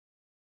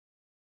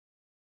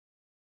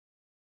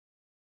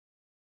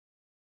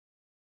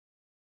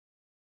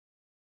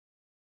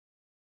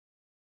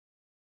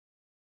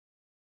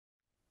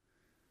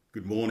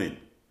Good morning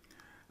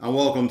and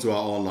welcome to our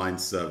online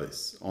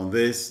service on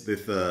this, the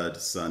third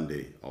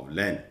Sunday of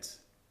Lent.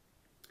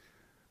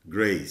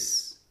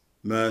 Grace,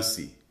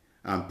 mercy,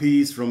 and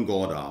peace from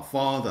God our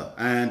Father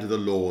and the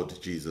Lord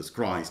Jesus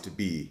Christ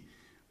be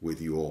with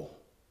you all.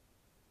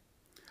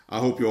 I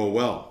hope you're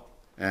well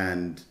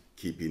and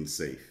keeping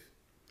safe.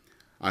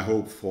 I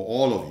hope for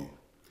all of you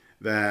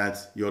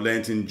that your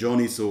Lenten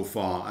journey so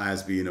far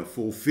has been a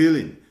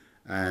fulfilling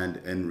and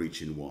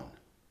enriching one.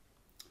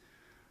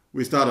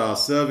 We start our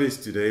service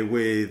today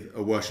with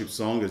a worship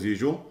song as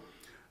usual.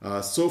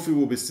 Sophie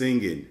will be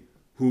singing,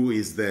 "Who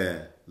is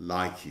there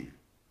like you?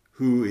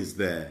 Who is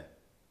there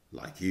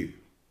like you?"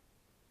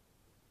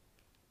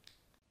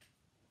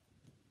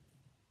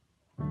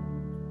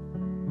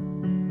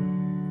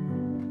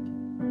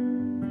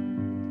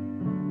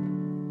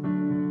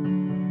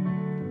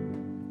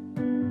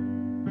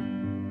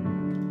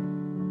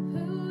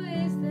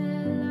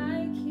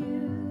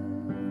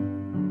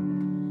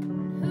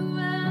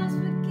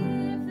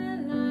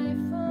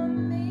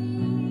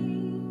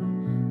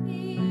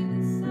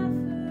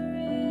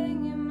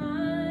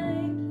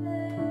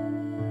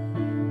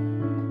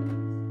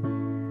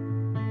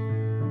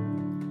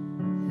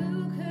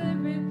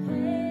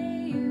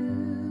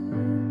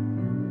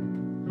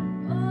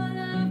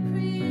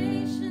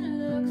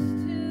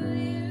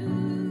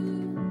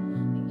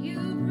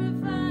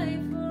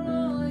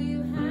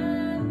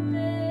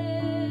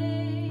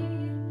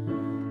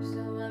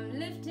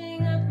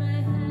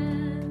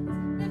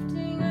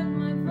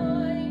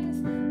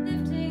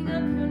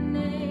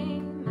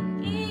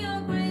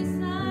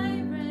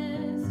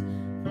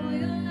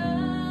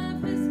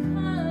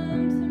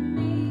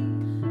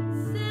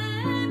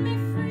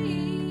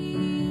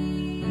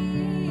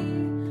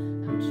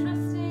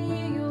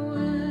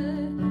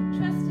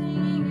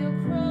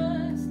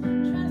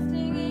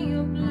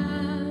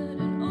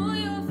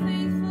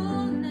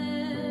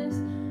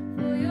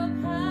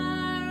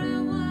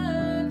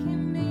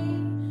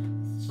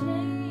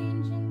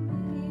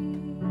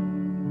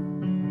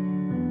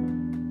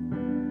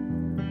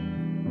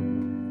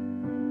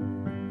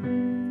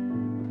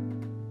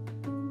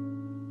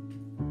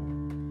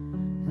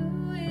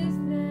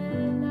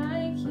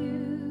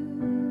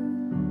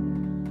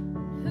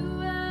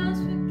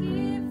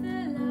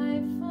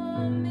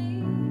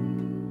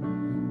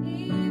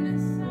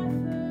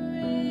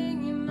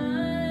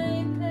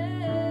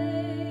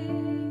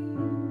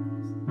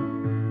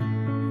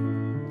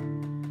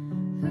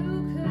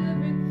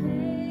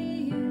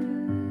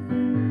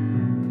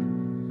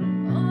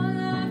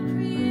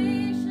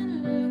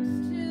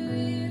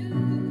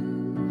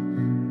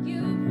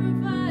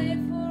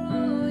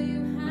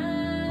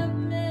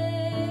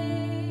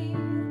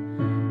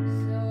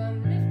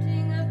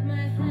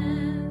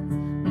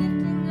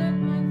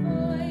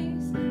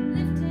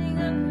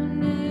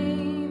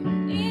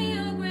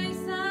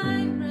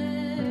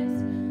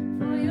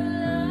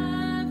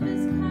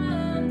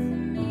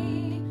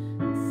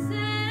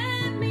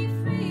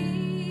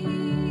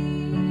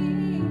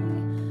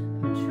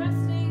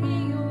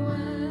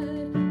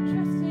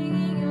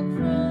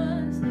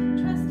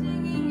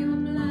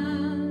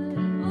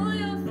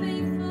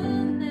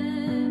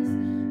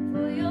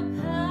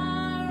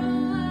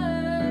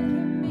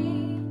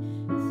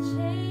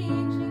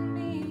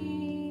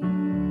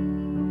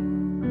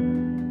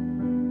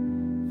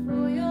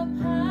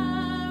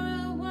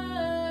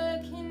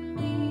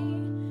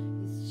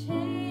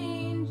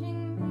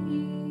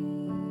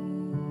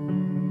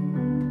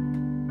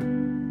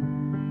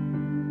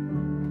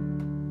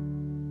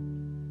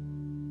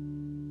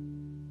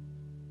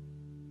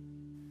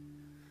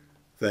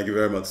 Thank you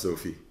very much,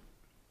 Sophie.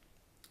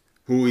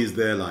 Who is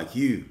there like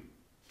you?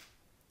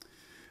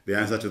 The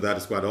answer to that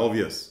is quite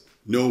obvious.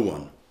 No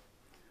one.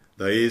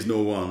 There is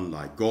no one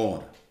like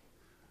God.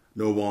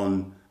 No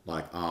one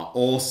like our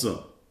awesome,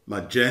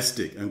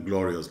 majestic, and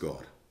glorious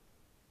God.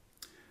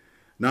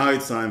 Now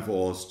it's time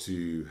for us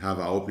to have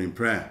our opening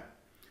prayer.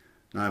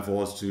 Now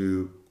for us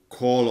to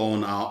call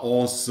on our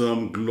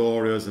awesome,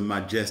 glorious, and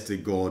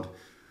majestic God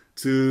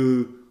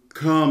to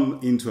come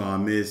into our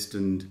midst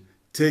and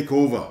take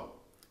over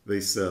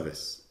this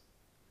service.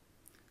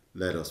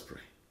 Let us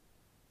pray.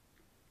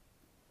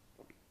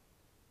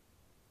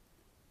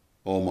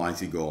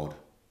 Almighty God,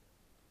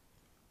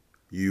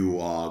 you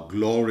are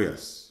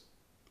glorious,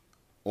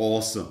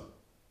 awesome,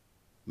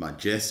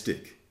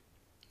 majestic.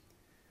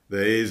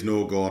 There is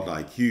no God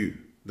like you.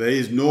 There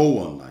is no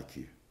one like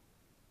you.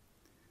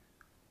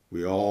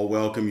 We all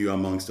welcome you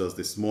amongst us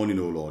this morning,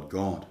 O Lord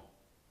God.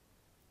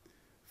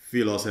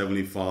 Fill us,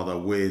 Heavenly Father,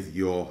 with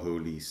your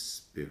Holy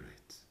Spirit.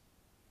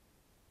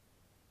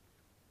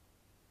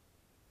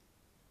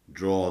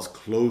 Draw us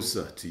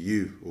closer to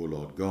you, O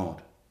Lord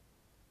God.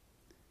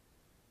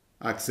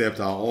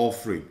 Accept our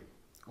offering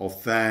of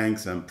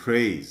thanks and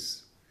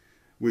praise,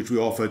 which we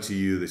offer to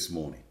you this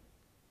morning.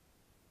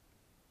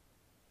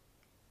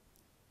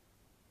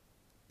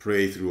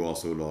 Pray through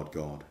us, O Lord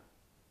God.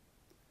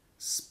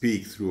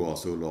 Speak through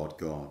us, O Lord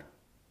God.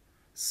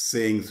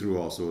 Sing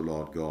through us, O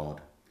Lord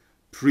God.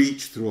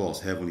 Preach through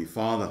us, Heavenly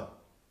Father.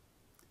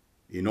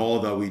 In all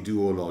that we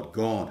do, O Lord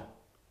God,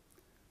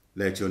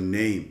 let your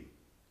name,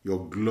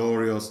 your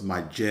glorious,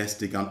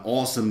 majestic, and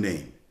awesome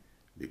name,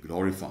 be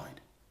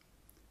glorified.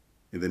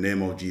 In the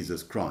name of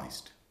Jesus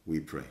Christ, we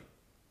pray.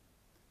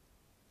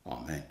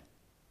 Amen.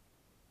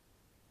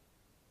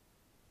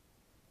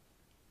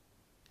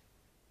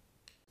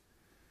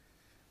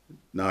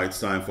 Now it's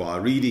time for our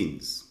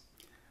readings.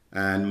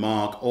 And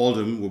Mark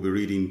Oldham will be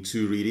reading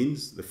two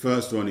readings. The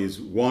first one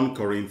is 1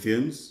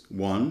 Corinthians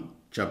 1,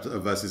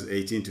 verses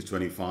 18 to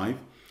 25.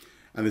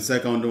 And the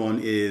second one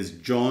is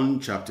John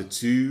chapter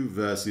 2,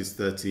 verses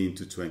 13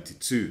 to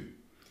 22.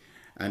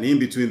 And in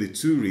between the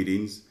two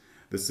readings,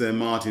 the St.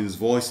 Martin's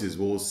Voices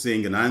will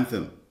sing an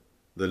anthem,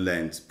 the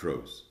Lent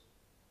Prose.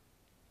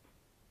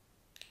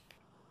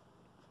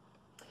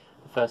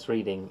 The first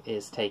reading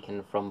is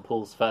taken from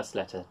Paul's first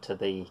letter to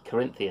the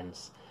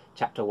Corinthians,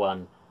 chapter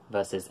 1,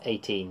 verses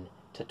 18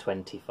 to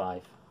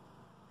 25.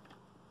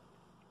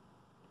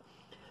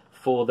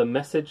 For the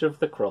message of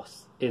the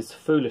cross is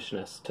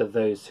foolishness to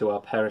those who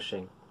are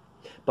perishing,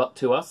 but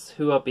to us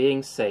who are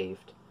being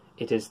saved,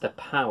 it is the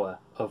power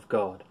of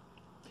God.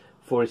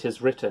 For it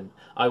is written,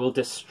 I will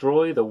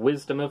destroy the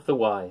wisdom of the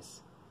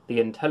wise,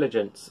 the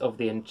intelligence of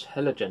the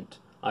intelligent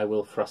I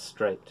will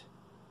frustrate.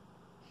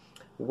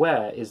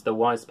 Where is the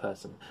wise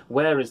person?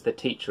 Where is the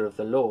teacher of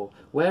the law?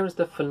 Where is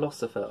the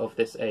philosopher of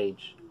this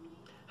age?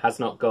 Has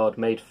not God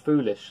made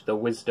foolish the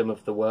wisdom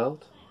of the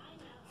world?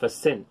 For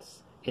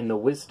since, in the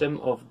wisdom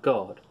of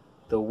God,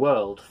 the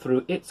world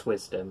through its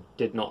wisdom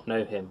did not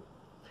know him,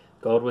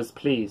 God was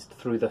pleased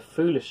through the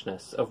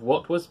foolishness of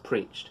what was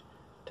preached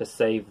to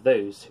save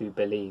those who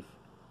believe.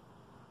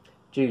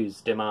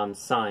 Jews demand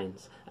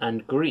signs,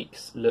 and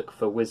Greeks look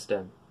for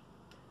wisdom.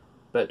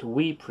 But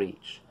we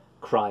preach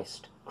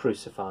Christ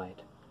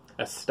crucified,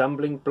 a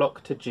stumbling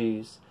block to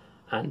Jews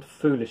and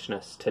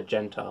foolishness to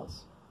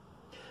Gentiles.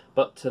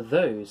 But to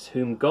those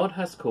whom God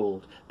has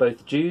called,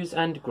 both Jews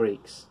and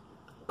Greeks,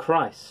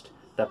 Christ,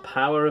 the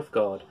power of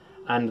God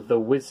and the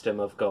wisdom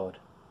of God.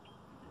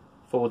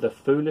 For the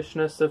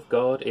foolishness of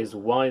God is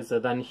wiser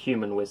than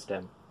human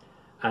wisdom,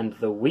 and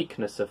the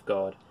weakness of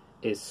God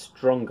is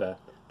stronger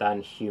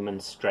than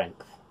human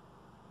strength.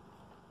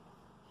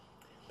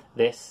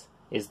 This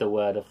is the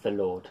word of the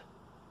Lord.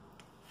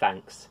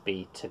 Thanks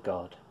be to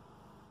God.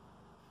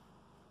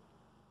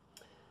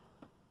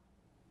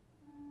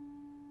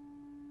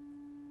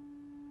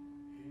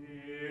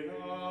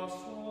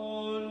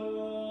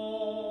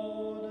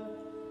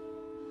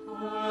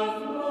 Thy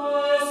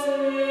throne,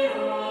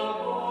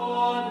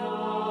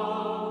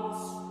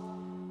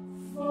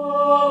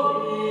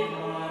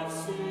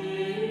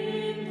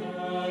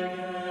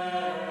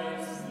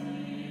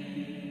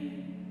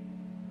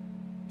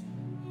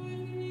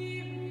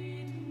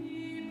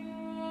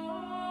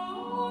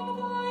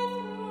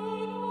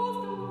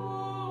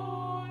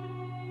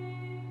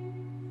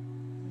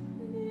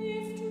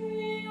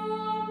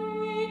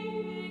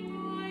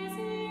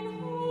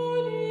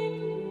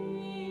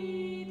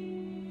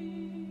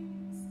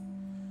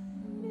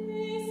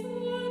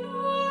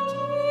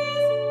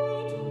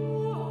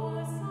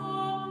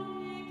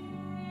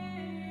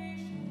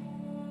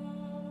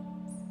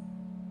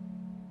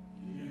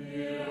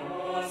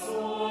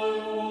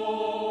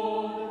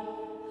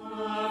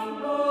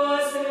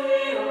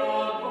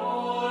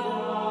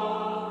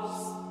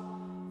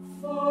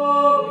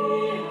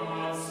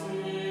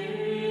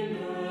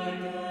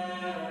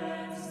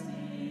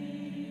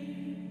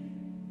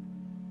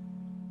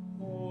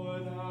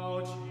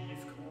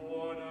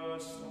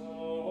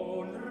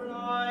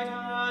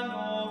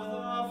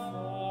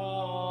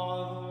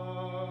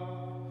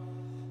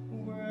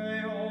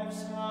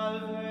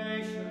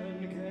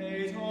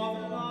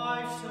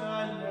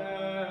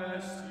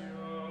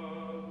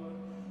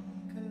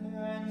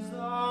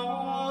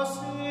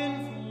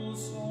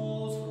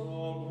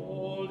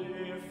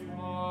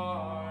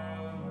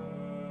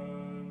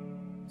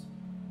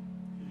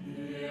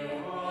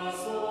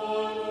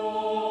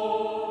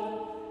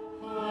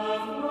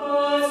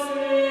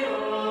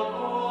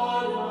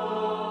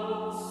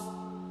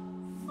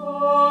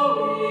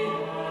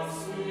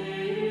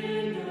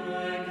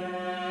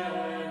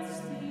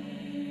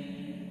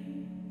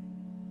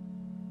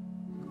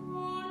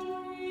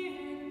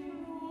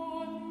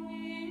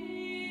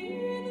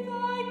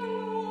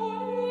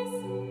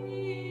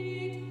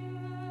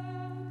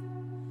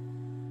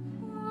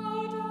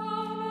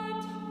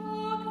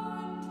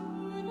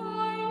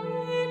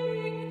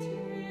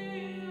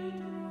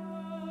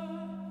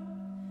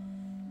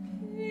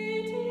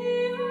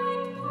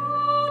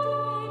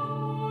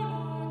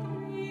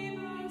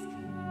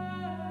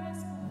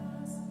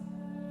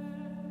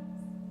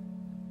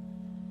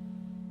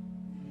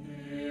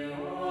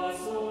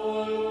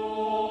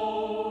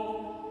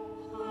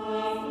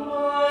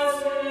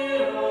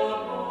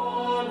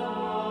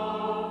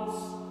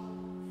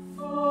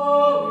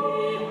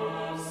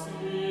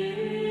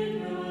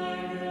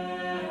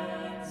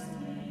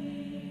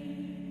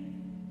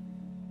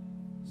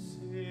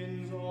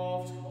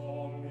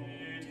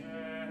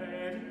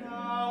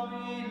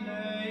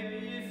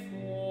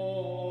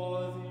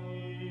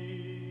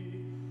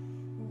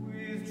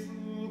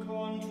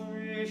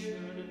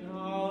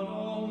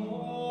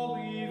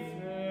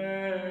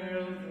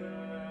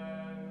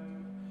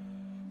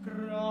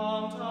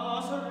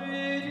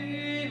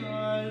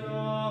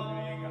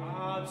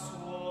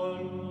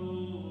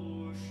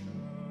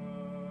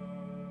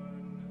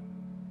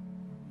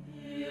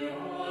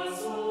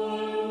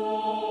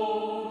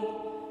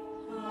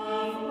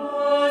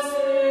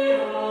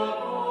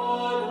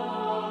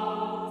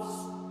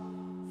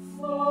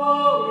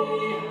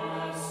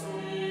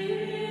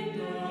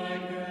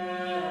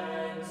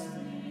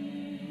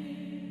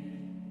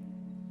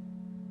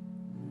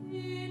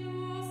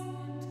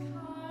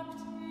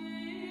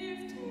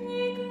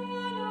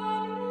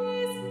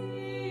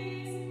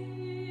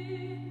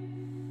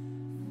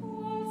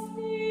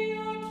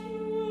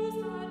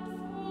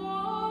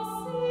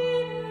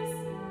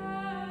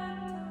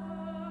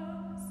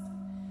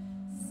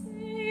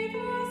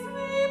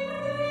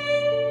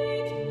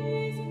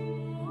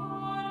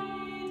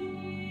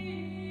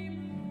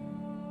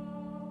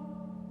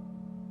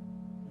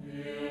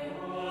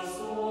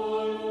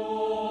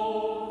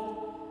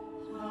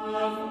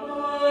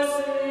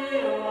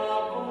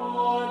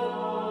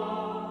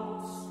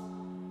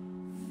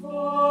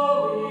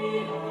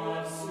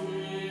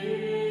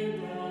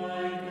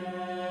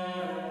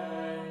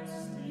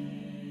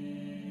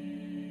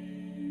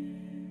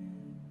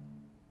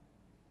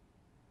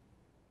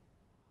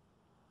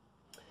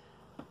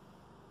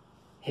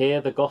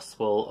 Hear the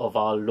gospel of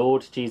our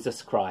Lord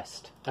Jesus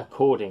Christ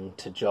according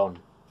to John.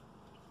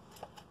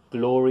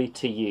 Glory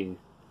to you,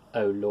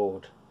 O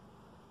Lord.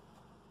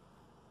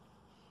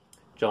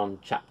 John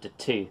chapter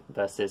 2,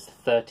 verses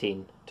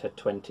 13 to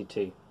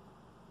 22.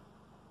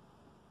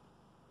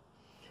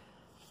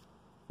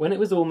 When it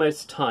was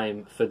almost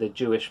time for the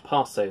Jewish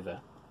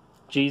Passover,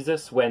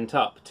 Jesus went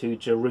up to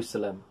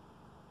Jerusalem.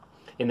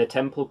 In the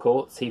temple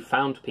courts he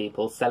found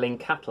people selling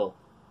cattle,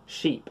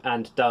 sheep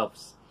and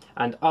doves,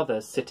 and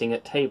others sitting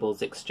at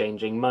tables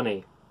exchanging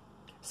money.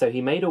 So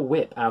he made a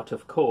whip out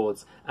of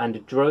cords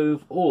and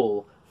drove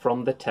all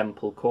from the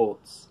temple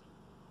courts,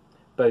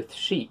 both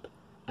sheep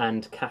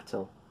and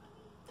cattle.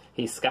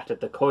 He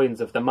scattered the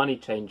coins of the money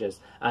changers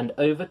and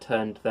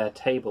overturned their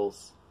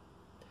tables.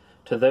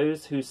 To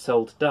those who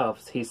sold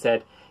doves he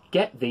said,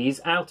 "Get these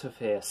out of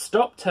here.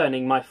 Stop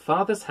turning my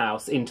Father's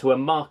house into a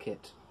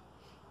market."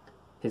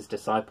 His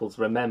disciples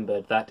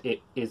remembered that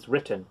it is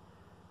written,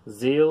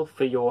 "Zeal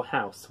for your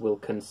house will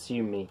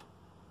consume me."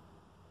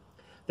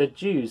 The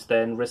Jews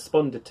then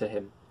responded to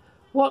him,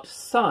 "What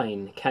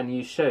sign can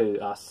you show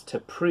us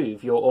to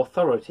prove your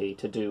authority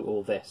to do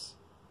all this?"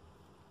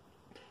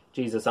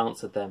 Jesus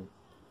answered them,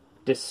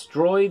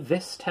 "Destroy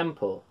this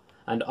temple,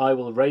 and I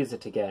will raise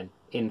it again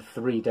in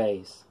 3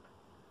 days."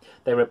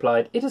 They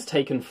replied, "It has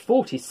taken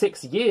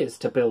 46 years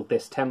to build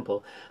this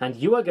temple, and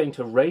you are going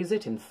to raise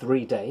it in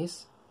 3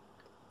 days?"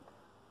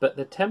 But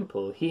the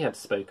temple he had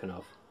spoken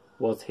of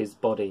was his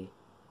body.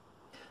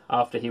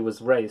 After he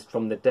was raised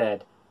from the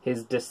dead,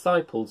 his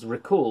disciples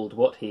recalled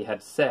what he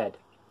had said.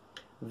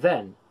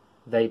 Then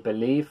they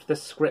believed the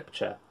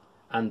scripture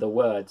and the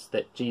words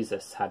that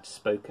Jesus had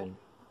spoken.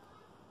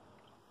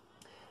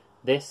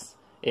 This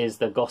is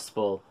the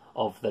gospel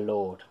of the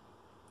Lord.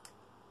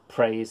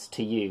 Praise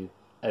to you,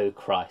 O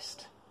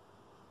Christ.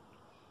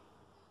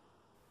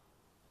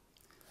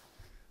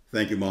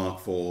 Thank you, Mark,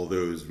 for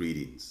those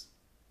readings.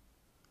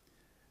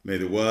 May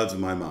the words of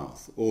my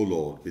mouth, O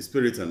Lord, be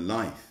spirit and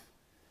life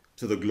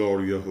to the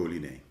glory of your holy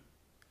name.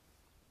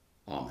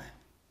 Amen.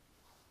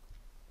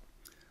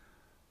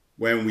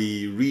 When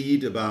we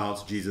read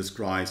about Jesus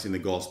Christ in the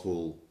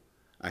gospel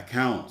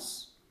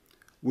accounts,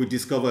 we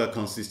discover a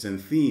consistent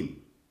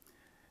theme,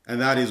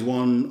 and that is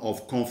one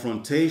of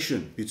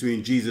confrontation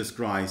between Jesus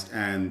Christ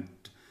and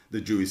the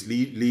Jewish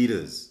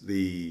leaders,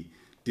 the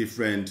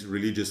different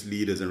religious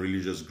leaders and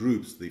religious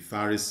groups, the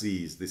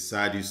Pharisees, the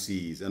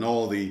Sadducees, and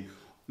all the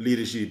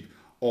leadership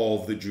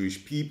of the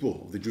Jewish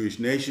people, of the Jewish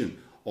nation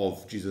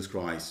of Jesus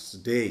Christ's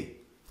day.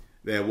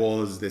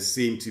 There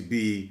seemed to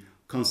be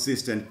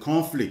consistent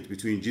conflict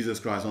between Jesus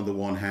Christ on the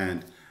one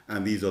hand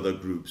and these other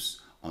groups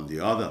on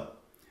the other.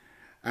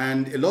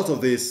 And a lot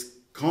of this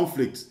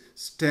conflict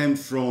stemmed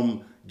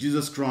from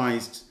Jesus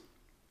Christ's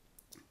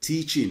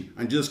teaching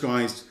and Jesus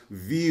Christ's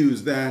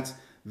views that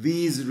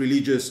these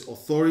religious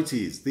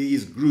authorities,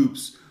 these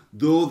groups,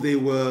 though they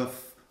were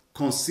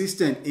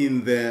consistent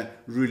in their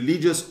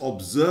religious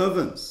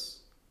observance,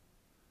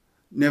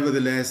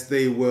 nevertheless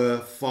they were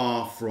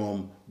far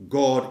from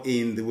God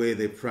in the way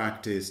they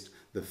practiced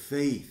the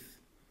faith.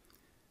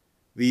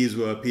 These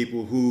were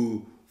people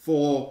who,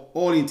 for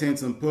all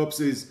intents and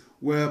purposes,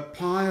 were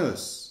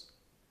pious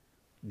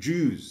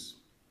Jews.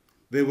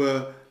 They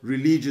were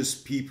religious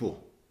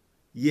people,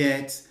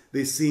 yet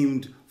they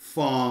seemed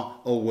far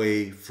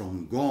away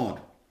from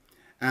God.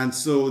 And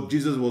so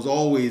Jesus was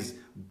always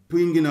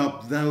bringing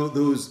up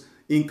those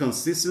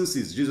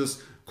inconsistencies.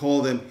 Jesus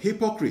called them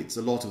hypocrites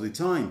a lot of the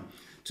time,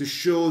 to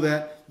show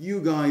that you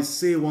guys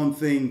say one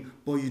thing,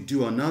 but you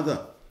do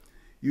another.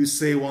 You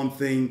say one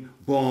thing,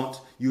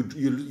 but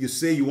you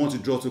say you want to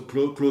draw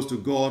close to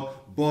God,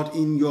 but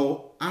in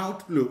your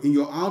outlook, in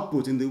your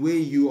output, in the way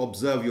you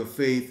observe your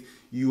faith,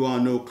 you are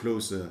no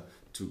closer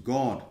to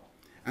God.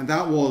 And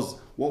that was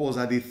what was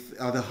at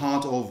the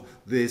heart of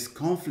this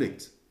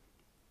conflict.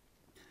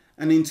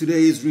 And in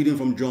today's reading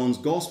from John's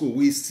Gospel,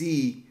 we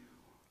see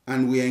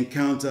and we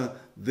encounter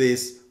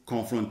this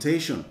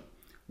confrontation.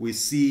 We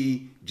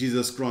see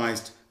Jesus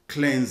Christ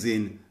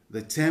cleansing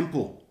the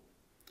temple.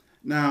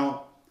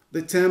 Now,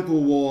 the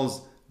temple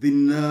was the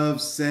nerve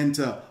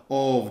center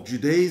of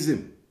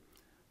Judaism.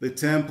 The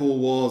temple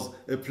was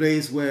a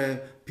place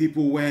where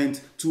people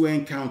went to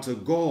encounter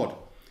God.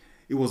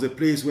 It was a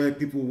place where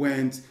people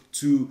went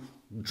to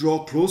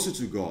draw closer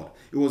to God.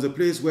 It was a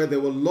place where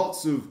there were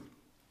lots of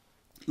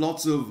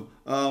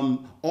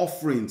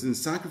offerings and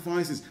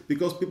sacrifices,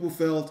 because people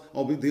felt,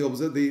 or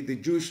the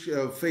Jewish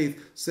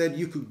faith said,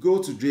 you could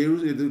go to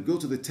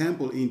the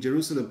temple in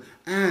Jerusalem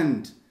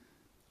and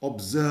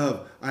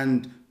observe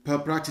and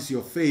practice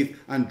your faith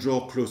and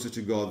draw closer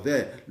to God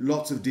there.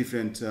 Lots of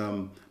different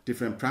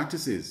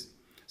practices.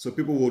 So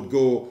people would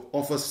go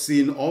offer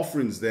sin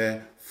offerings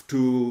there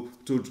to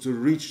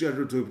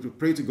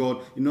pray to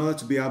God in order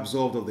to be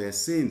absolved of their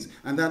sins.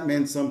 And that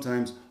meant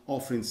sometimes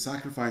offering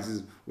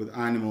sacrifices with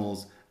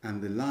animals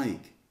and the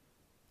like.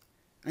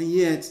 And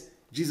yet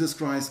Jesus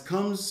Christ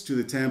comes to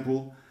the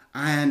temple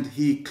and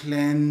he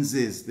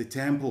cleanses the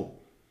temple.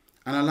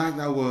 And I like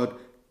that word,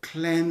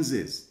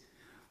 cleanses.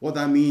 What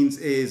that means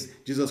is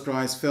Jesus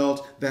Christ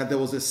felt that there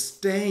was a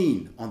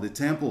stain on the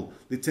temple.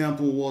 The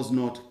temple was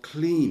not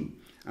clean.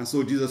 And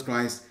so Jesus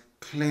Christ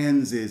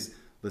cleanses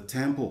the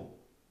temple.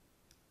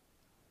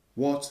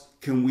 What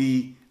can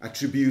we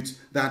attribute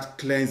that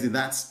cleansing,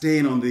 that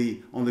stain on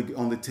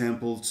the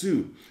temple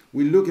to?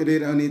 We look at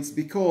it, and it's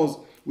because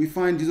we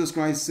find Jesus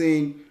Christ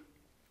saying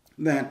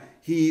that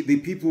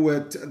the people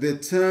they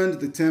turned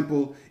the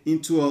temple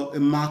into a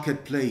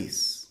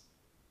marketplace.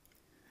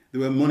 There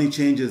were money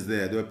changers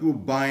there. There were people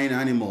buying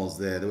animals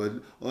there. They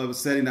were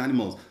selling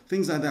animals,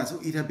 things like that.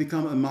 So it had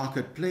become a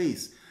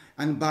marketplace.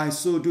 And by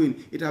so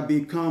doing, it had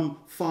become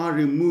far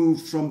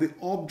removed from the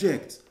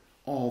object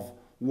of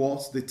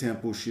what the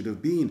temple should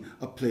have been,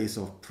 a place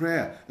of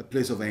prayer, a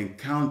place of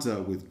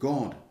encounter with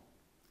God.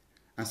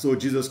 And so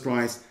Jesus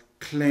Christ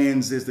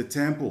cleanses the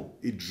temple.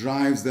 He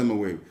drives them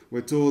away.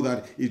 We're told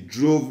that he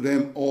drove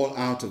them all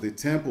out of the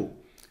temple.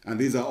 And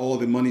these are all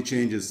the money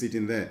changers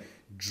sitting there.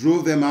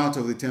 Drove them out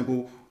of the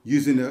temple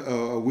using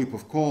a whip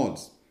of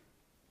cords.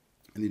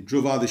 And he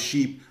drove out the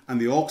sheep and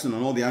the oxen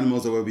and all the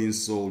animals that were being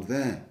sold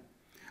there.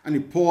 And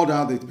he poured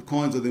out the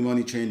coins of the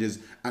money changers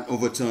and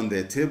overturned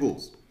their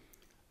tables.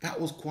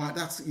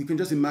 You can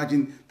just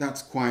imagine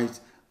that's quite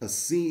a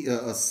scene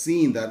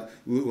that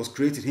was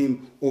created,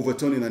 him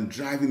overturning and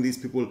driving these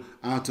people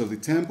out of the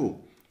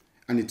temple.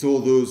 And he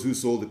told those who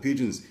sold the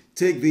pigeons,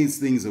 "Take these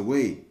things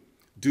away.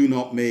 Do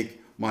not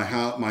make my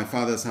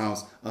Father's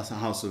house a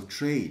house of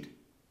trade."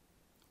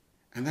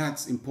 And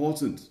that's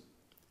important.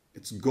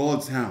 It's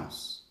God's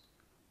house.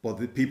 But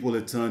the people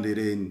had turned it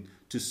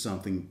into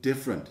something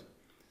different.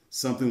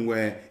 Something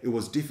where it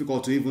was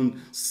difficult to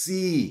even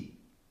see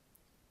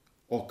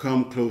or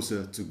come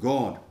closer to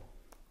God.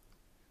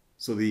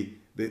 So the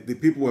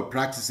people were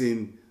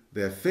practicing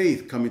their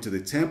faith, coming to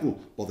the temple,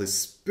 but the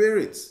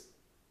spirit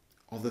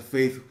of the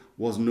faith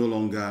was no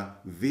longer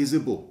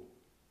visible.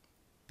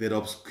 They'd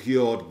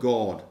obscured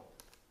God.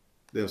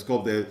 They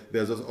obscured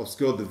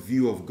the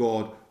view of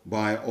God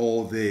by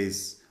all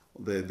these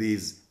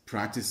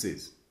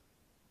practices.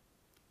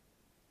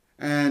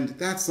 And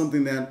that's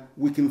something that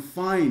we can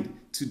find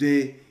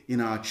today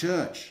in our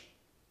church.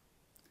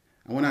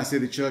 And when I say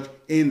the church,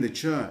 in the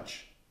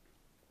church,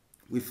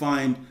 we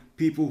find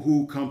people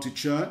who come to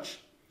church,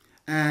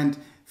 and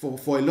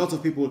for a lot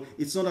of people,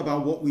 it's not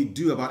about what we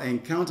do, about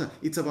encounter.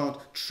 It's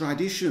about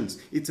traditions.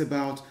 It's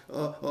about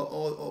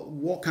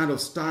what kind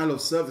of style of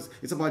service.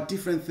 It's about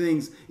different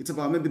things. It's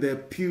about maybe there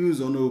are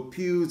pews or no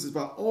pews. It's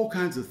about all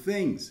kinds of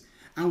things.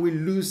 And we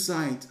lose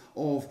sight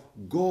of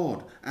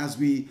God as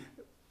we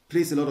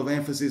place a lot of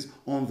emphasis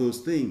on those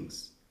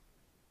things.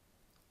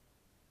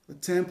 The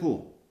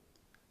temple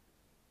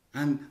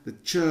and the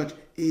church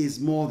is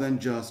more than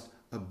just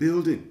a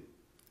building.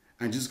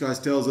 And Jesus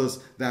Christ tells us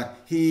that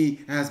he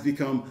has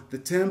become the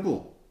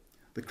temple.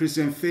 The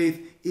Christian faith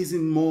is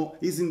more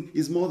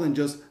than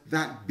just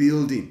that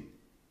building.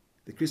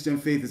 The Christian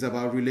faith is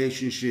about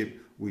relationship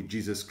with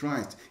Jesus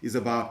Christ. It's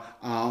about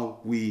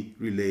how we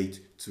relate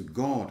to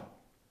God.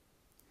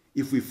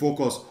 If we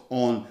focus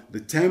on the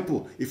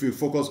temple, if we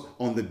focus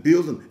on the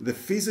building, the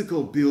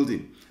physical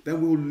building,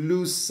 then we'll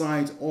lose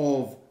sight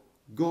of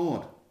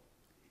God.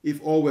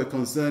 If all we're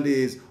concerned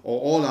is, or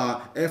all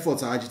our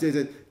efforts are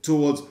agitated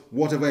towards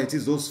whatever it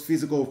is, those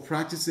physical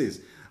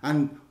practices.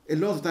 And a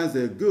lot of times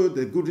they're good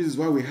reasons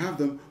why we have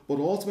them, but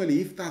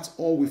ultimately if that's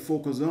all we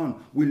focus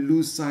on, we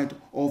lose sight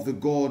of the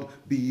God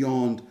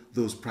beyond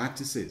those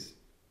practices.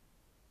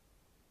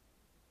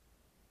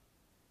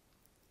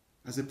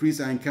 As a priest,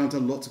 I encounter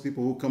lots of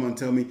people who come and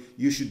tell me,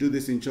 you should do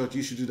this in church,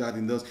 you should do that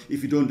in those.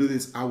 If you don't do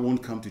this, I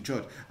won't come to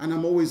church. And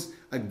I'm always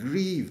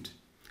aggrieved.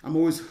 I'm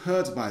always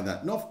hurt by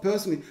that. Not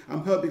personally,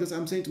 I'm hurt because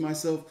I'm saying to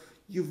myself,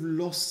 you've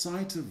lost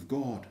sight of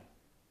God.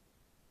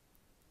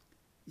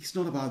 It's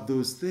not about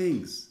those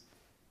things.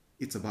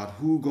 It's about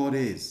who God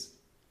is.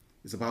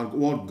 It's about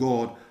what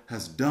God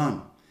has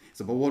done. It's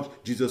about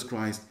what Jesus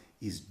Christ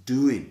is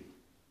doing.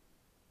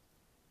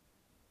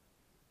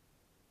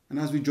 And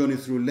as we journey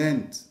through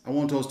Lent, I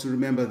want us to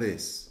remember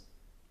this.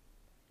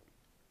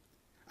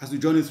 As we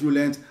journey through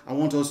Lent, I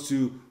want us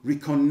to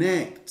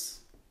reconnect.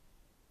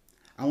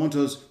 I want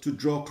us to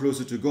draw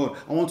closer to God.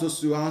 I want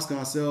us to ask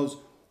ourselves,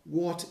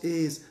 what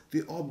is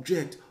the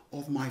object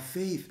of my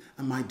faith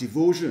and my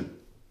devotion?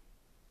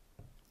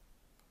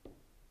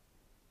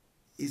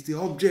 Is the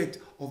object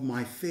of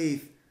my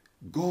faith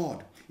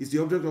God? Is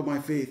the object of my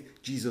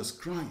faith Jesus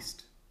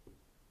Christ?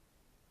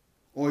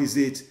 Or is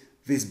it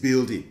this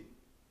building?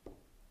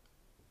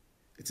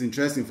 It's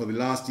interesting, for the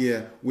last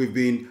year, we've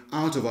been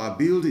out of our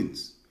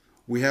buildings.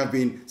 We have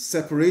been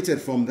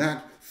separated from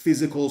that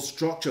physical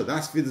structure,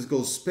 that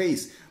physical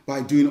space,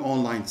 by doing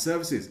online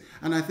services.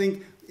 And I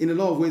think in a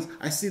lot of ways,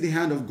 I see the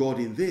hand of God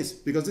in this,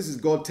 because this is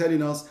God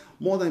telling us,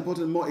 more than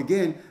important, more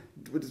again,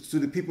 to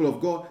the people of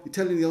God,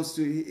 telling us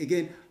to,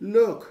 again,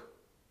 look,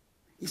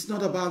 it's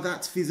not about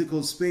that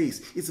physical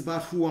space. It's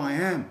about who I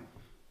am.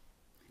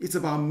 It's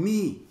about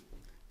me.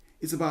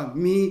 It's about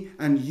me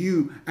and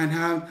you and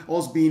how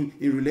us being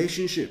in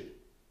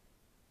relationship.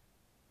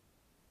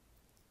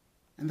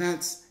 And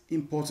that's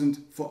important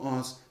for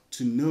us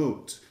to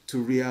note, to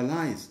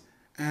realize,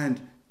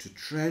 and to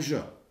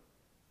treasure.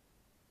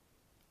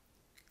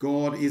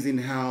 God isn't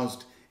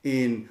housed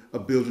in a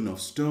building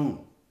of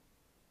stone.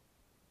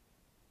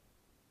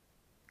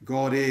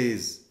 God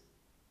is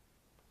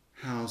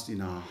housed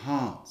in our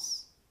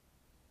hearts.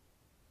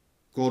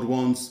 God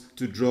wants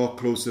to draw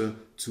closer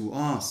to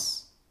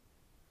us.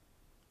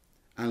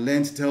 And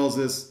Lent tells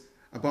us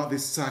about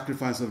this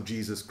sacrifice of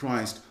Jesus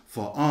Christ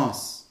for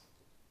us.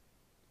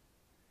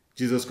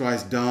 Jesus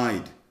Christ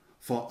died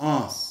for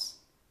us.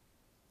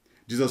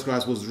 Jesus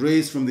Christ was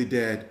raised from the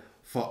dead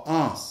for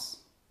us.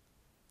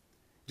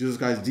 Jesus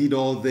Christ did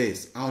all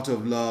this out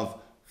of love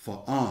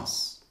for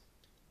us.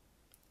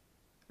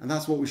 And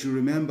that's what we should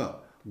remember.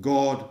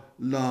 God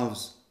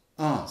loves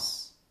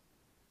us,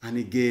 and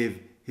he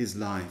gave his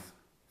life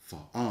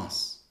for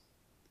us.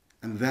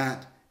 And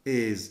that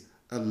is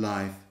a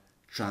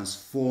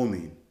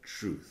life-transforming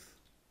truth.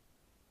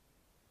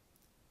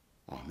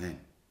 Amen.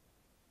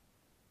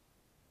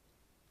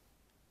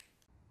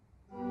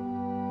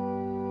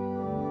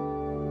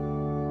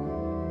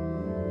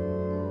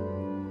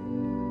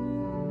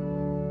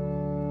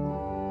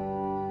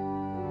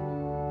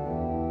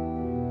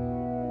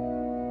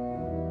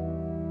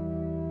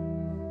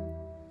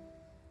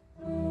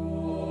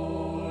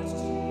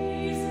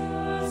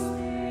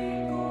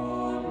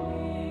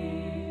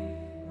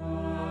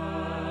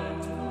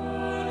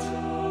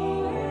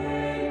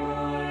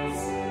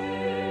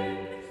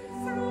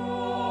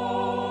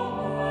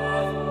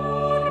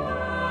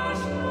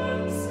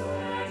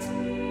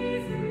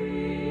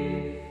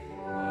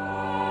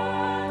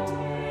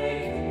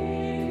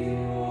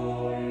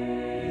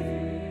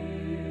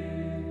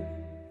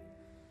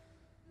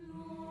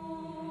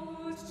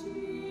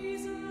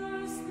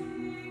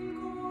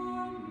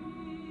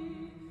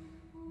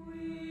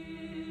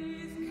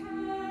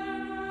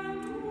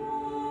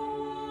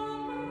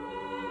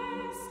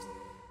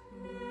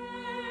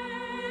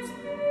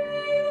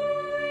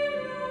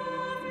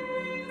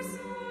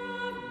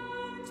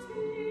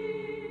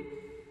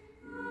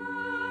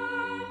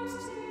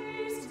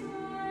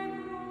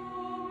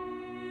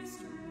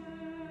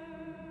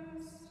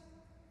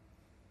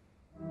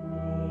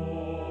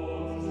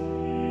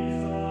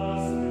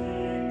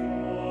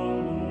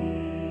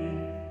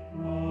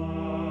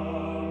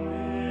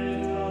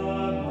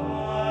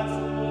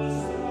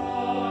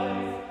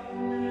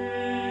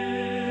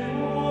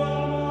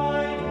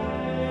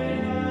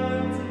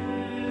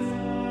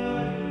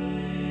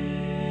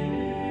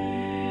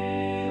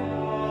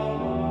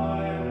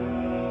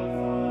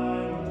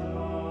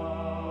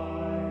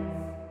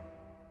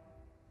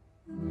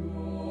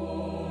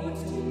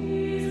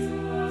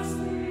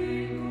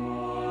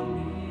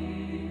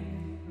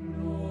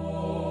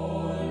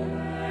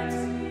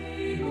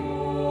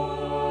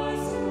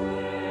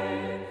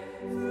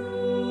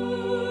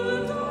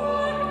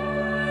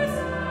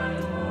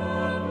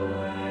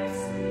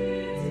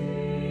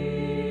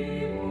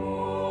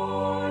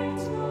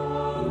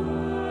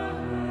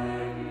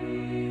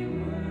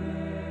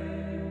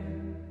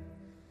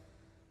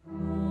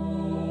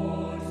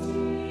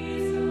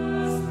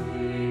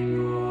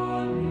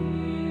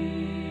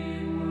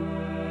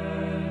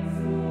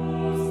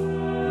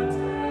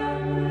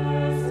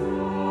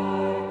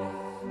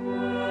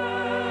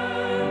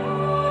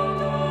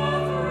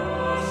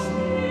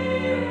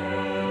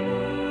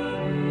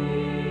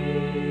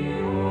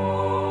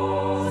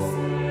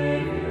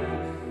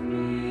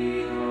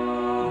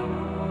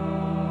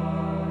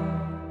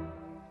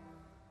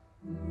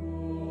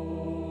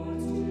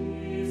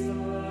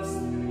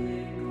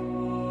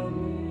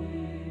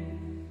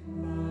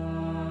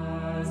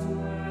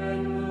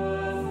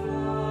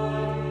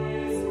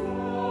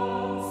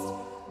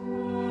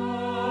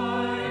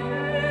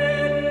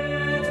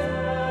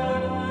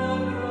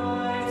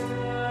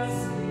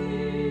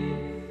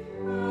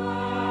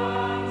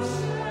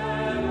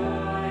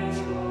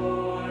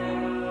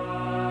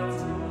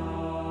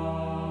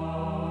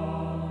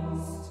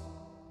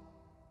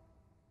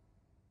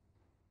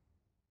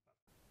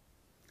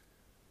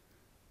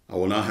 I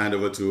will now hand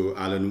over to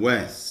Alan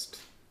West,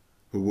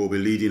 who will be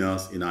leading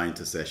us in our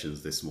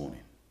intercessions this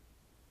morning.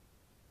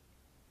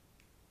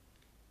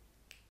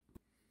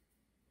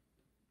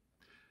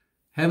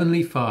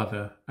 Heavenly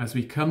Father, as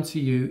we come to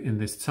you in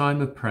this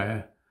time of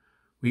prayer,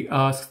 we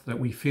ask that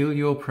we feel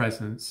your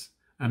presence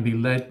and be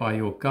led by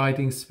your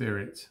guiding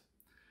spirit.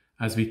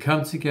 As we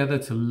come together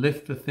to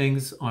lift the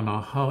things on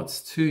our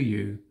hearts to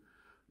you,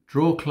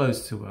 draw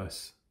close to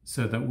us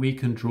so that we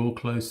can draw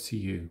close to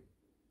you.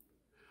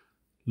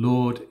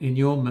 Lord, in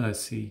your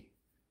mercy,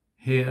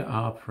 hear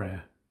our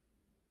prayer.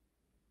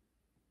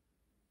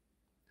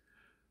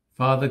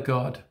 Father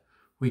God,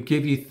 we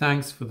give you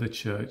thanks for the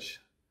Church,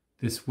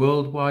 this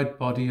worldwide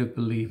body of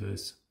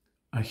believers,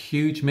 a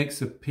huge mix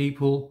of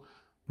people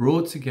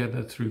brought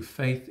together through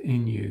faith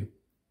in you.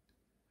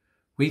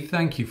 We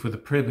thank you for the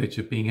privilege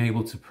of being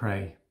able to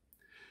pray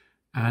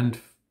and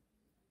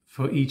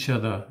for each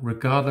other,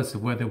 regardless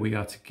of whether we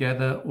are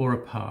together or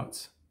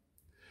apart.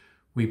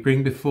 We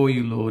bring before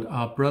you, Lord,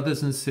 our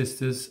brothers and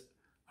sisters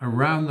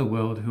around the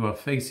world who are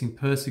facing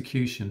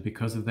persecution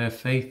because of their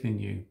faith in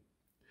you.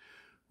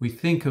 We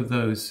think of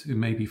those who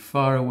may be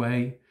far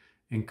away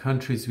in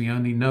countries we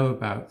only know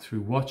about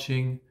through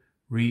watching,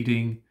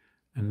 reading,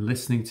 and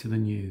listening to the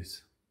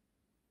news.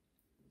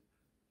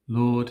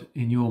 Lord,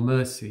 in your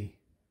mercy,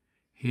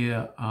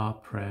 hear our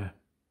prayer.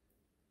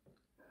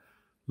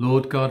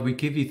 Lord God, we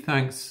give you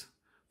thanks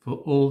for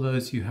all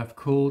those you have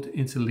called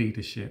into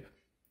leadership,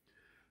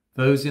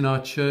 those in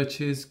our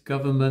churches,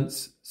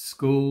 governments,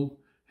 school,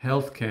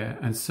 healthcare,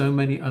 and so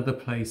many other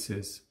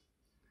places.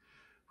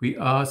 We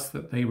ask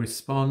that they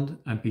respond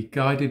and be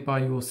guided by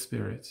your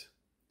Spirit.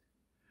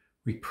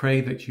 We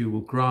pray that you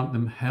will grant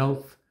them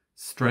health,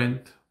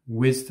 strength,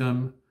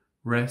 wisdom,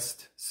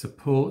 rest,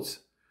 support,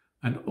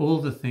 and all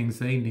the things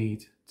they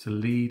need to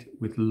lead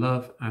with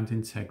love and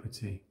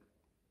integrity.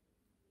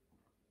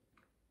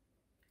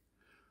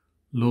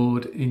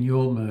 Lord, in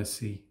your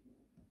mercy,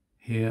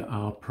 hear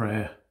our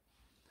prayer.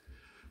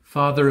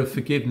 Father of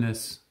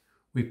forgiveness,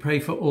 we pray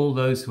for all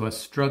those who are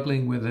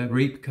struggling with the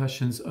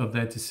repercussions of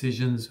their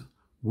decisions,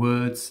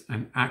 words,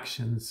 and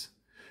actions,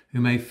 who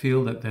may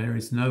feel that there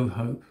is no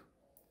hope.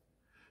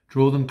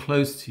 Draw them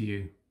close to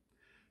you.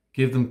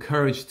 Give them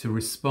courage to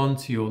respond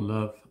to your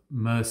love,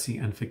 mercy,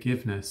 and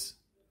forgiveness.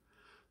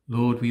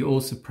 Lord, we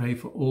also pray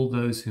for all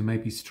those who may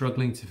be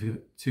struggling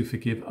to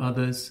forgive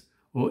others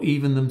or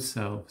even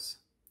themselves.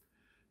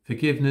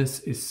 Forgiveness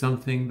is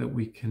something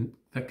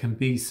that can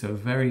be so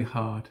very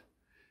hard.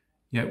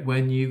 Yet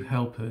when you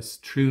help us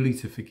truly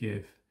to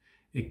forgive,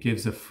 it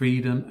gives a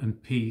freedom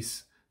and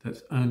peace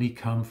that only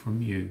come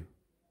from you.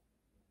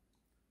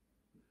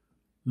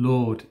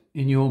 Lord,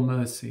 in your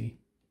mercy,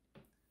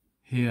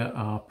 hear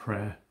our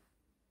prayer.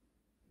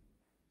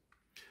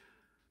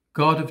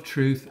 God of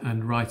truth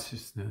and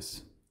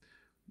righteousness,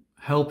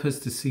 help us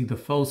to see the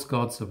false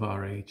gods of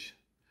our age.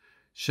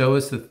 Show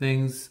us the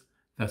things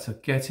that are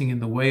getting in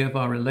the way of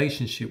our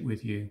relationship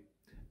with you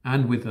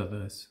and with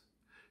others.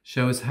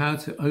 Show us how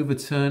to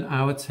overturn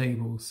our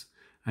tables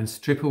and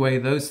strip away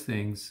those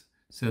things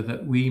so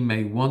that we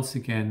may once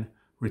again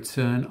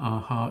return our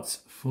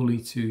hearts fully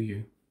to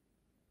you.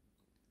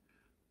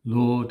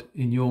 Lord,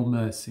 in your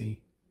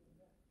mercy,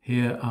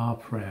 hear our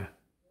prayer.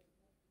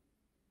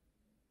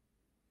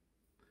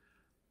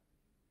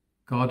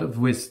 God of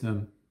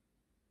wisdom,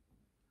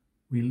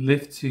 we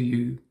lift to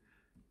you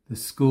the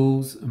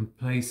schools and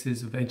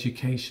places of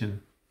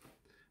education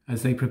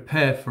as they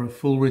prepare for a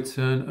full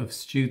return of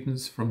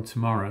students from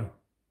tomorrow.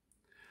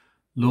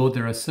 Lord,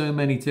 there are so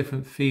many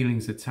different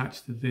feelings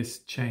attached to this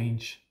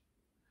change.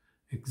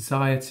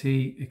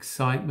 Anxiety,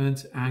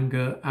 excitement,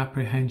 anger,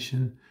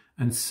 apprehension,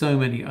 and so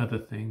many other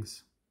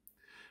things.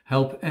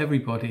 Help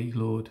everybody,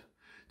 Lord,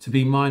 to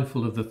be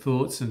mindful of the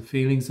thoughts and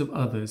feelings of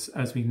others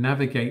as we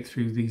navigate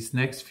through these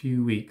next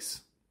few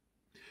weeks.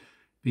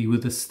 Be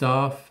with the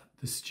staff,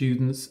 the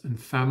students, and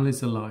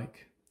families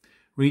alike.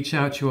 Reach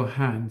out your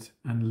hand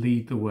and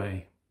lead the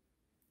way.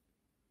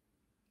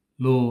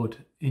 Lord,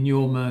 in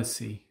your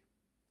mercy,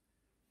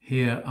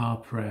 hear our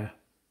prayer.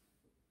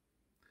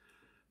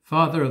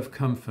 Father of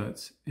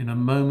comfort, in a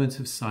moment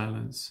of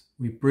silence,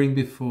 we bring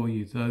before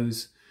you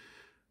those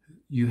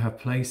you have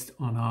placed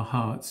on our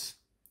hearts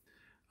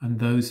and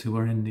those who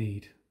are in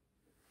need.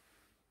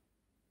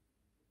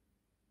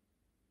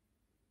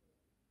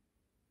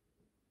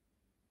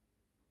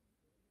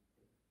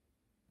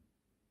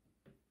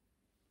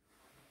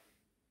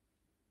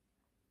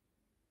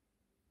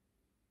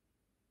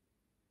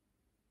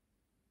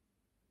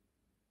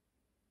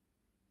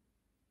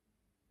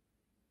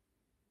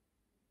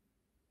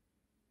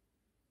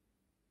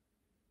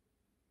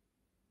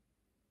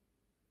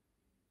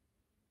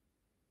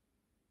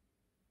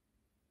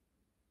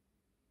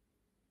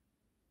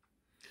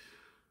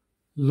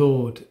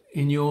 Lord,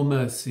 in your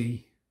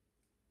mercy,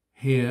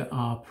 hear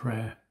our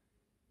prayer.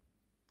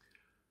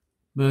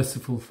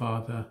 Merciful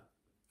Father,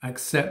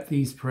 accept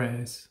these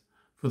prayers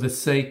for the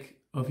sake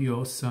of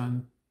your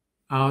Son,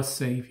 our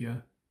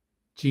Saviour,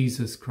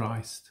 Jesus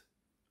Christ.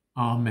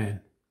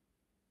 Amen.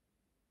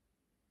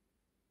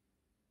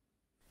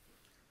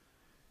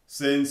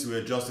 Since we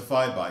are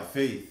justified by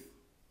faith,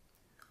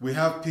 we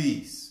have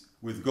peace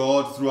with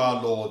God through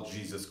our Lord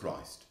Jesus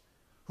Christ,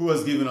 who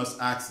has given us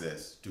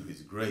access to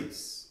his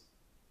grace.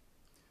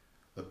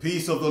 The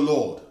peace of the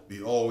Lord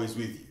be always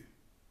with you.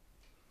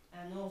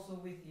 And also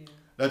with you.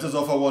 Let us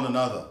offer one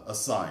another a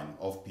sign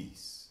of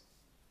peace.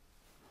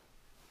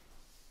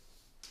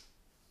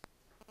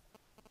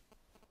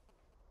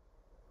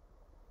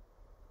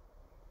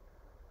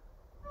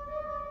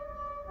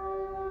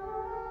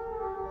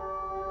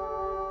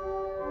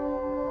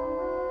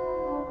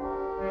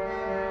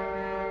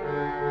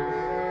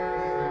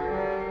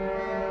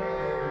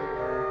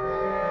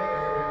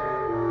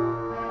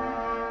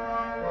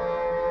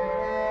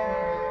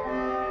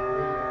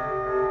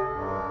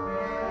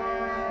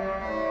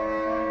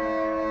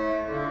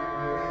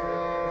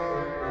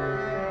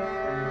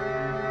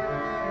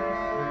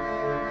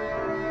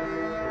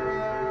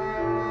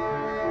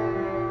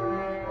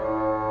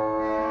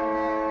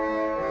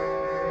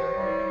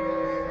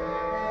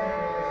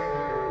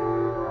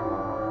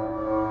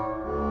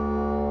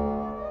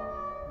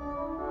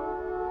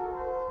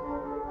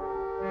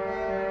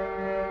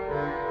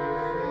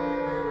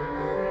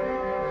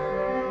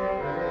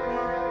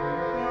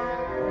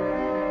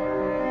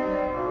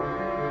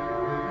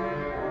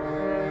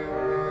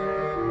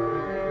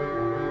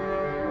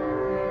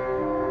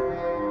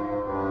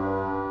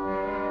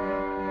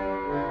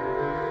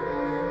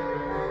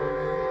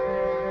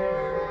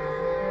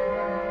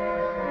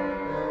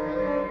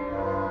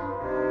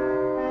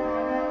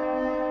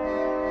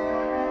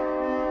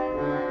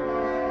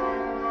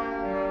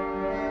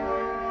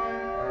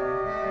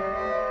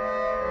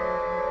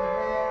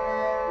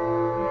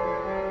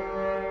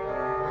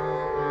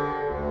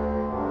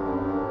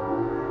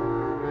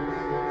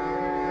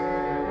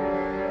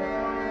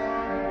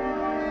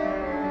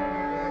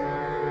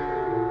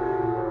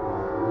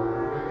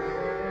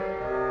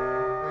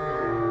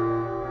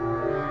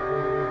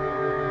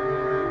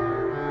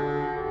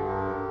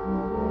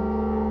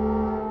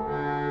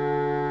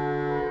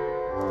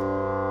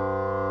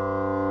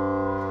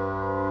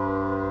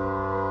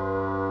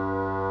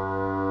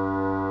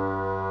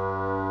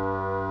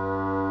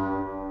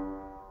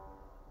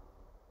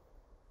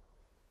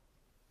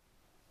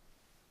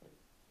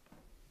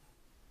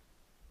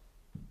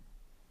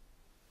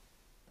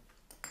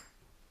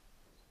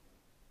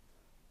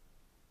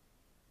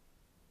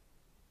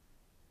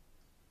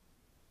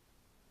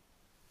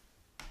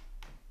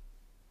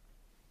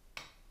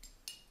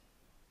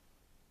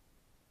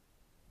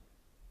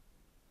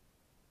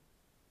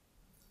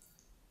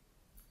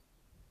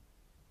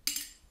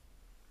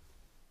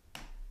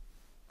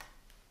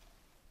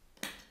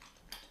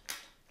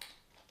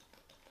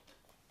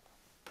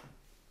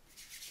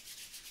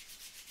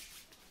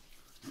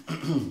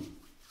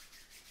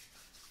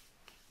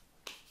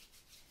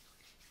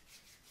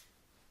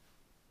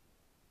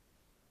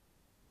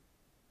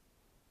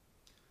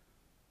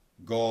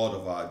 God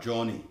of our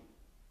journey,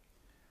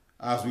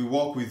 as we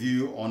walk with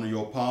you on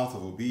your path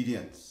of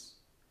obedience,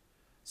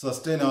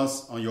 sustain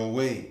us on your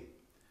way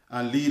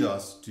and lead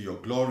us to your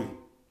glory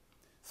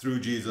through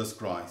Jesus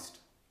Christ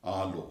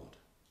our Lord.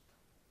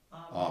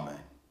 Amen.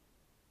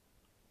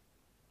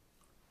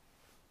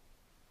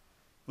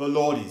 The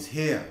Lord is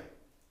here.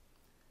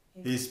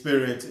 His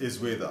Spirit is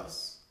with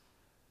us.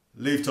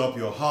 Lift up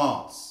your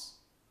hearts.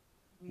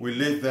 We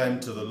lift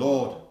them to the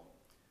Lord.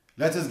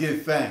 Let us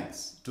give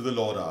thanks to the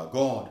Lord our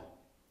God.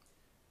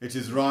 It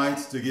is right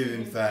to give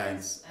him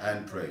thanks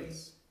and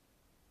praise.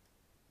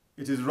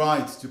 It is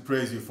right to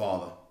praise you,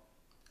 Father,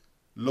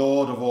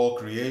 Lord of all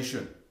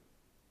creation.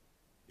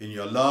 In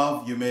your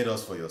love, you made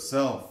us for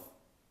yourself.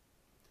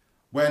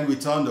 When we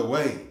turned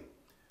away,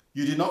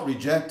 you did not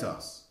reject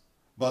us,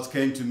 but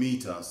came to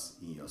meet us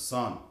in your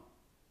Son.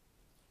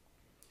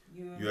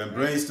 You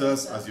embraced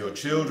us as your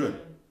children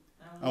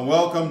and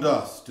welcomed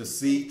us to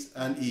sit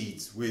and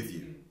eat with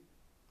you.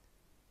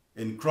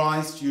 In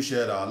Christ, you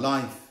shared our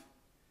life,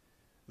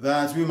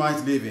 that we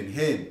might live in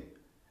him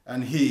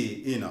and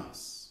he in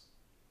us.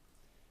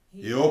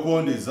 He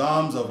opened his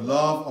arms of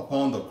love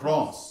upon the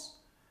cross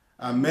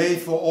and made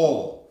for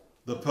all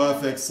the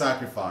perfect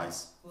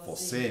sacrifice for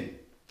sin.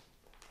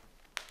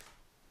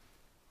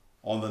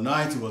 On the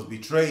night he was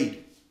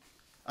betrayed,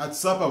 at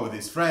supper with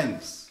his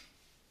friends,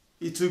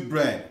 he took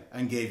bread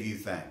and gave you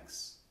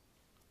thanks.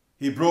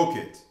 He broke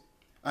it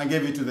and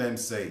gave it to them,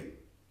 saying,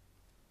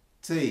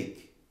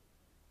 "Take,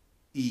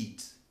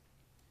 eat.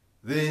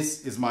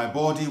 This is my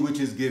body which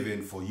is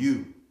given for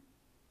you.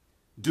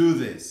 Do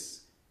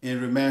this in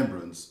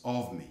remembrance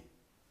of me."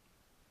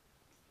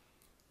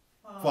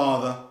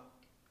 Father,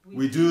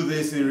 we do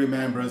this in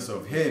remembrance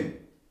of him.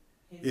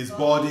 His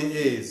body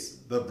is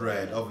the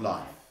bread of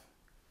life.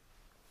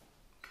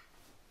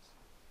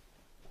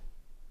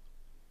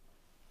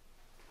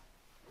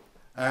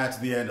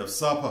 At the end of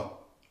supper,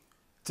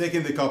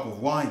 taking the cup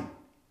of wine,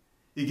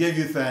 he gave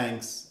you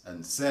thanks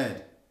and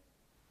said,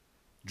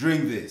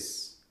 "Drink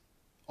this,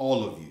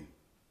 all of you.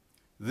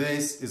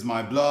 This is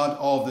my blood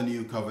of the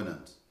new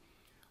covenant,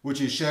 which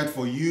is shed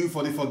for you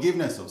for the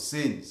forgiveness of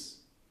sins.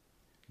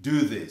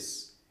 Do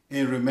this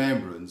in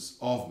remembrance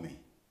of me."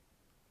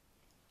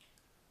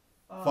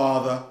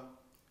 Father,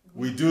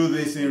 we do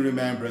this in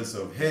remembrance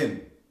of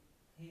him.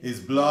 His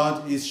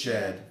blood is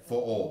shed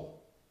for all.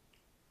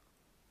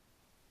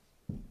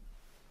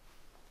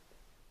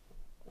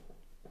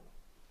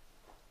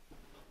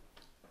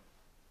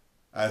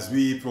 As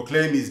we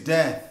proclaim his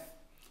death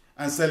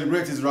and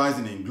celebrate his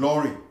rising in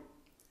glory,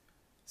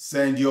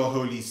 send your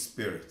Holy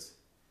Spirit,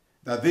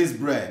 that this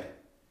bread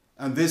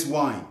and this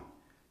wine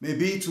may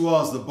be to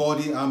us the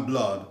body and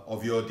blood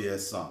of your dear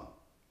Son.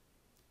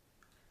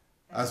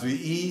 As we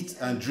eat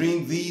and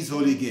drink these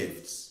holy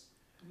gifts,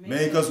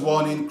 make us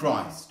one in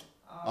Christ,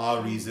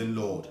 our risen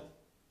Lord.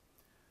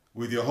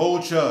 With your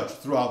whole church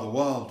throughout the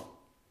world,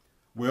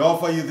 we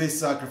offer you this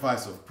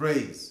sacrifice of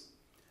praise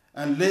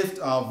and lift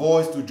our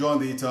voice to join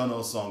the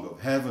eternal song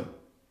of heaven.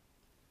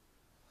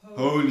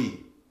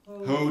 Holy,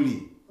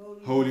 holy,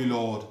 holy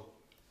Lord,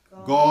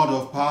 God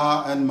of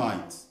power and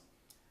might,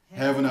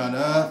 heaven and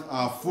earth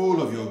are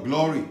full of your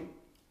glory.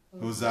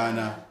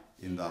 Hosanna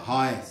in the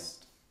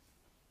highest.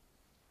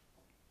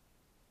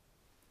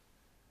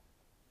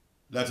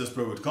 Let us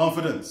pray with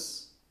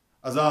confidence,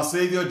 as our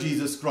Saviour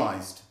Jesus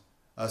Christ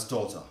has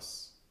taught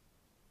us.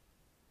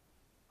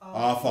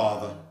 Our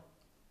Father,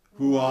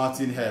 who art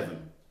in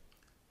heaven,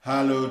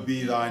 hallowed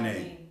be thy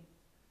name.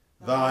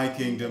 Thy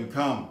kingdom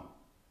come,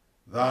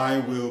 thy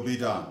will be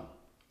done,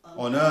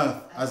 on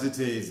earth as it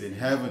is in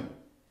heaven.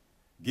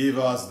 Give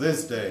us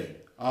this day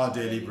our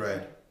daily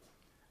bread,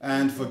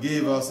 and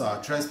forgive us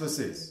our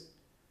trespasses,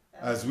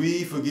 as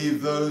we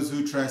forgive those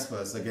who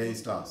trespass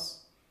against us.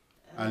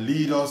 And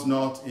lead us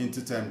not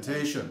into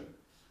temptation,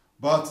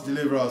 but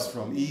deliver us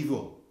from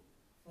evil.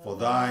 For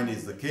thine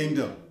is the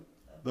kingdom,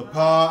 the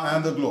power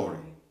and the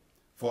glory,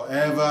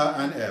 forever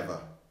and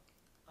ever.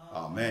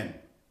 Amen.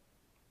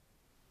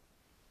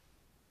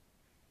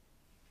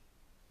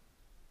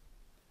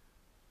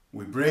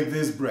 We break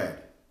this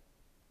bread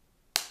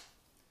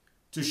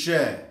to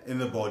share in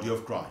the body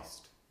of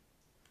Christ.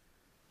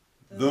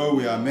 Though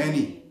we are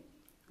many,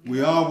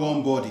 we are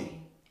one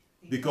body,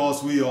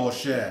 because we all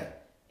share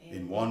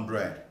in one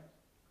bread.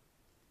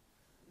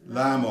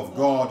 Lamb of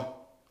God,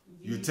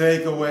 you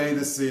take away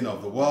the sin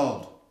of the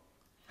world.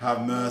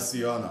 Have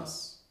mercy on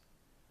us.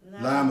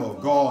 Lamb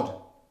of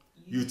God,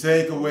 you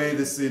take away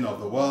the sin of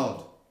the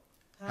world.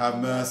 Have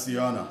mercy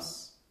on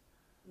us.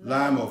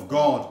 Lamb of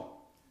God,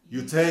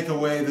 you take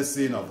away the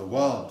sin of the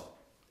world.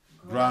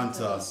 Grant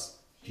us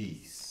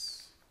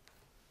peace.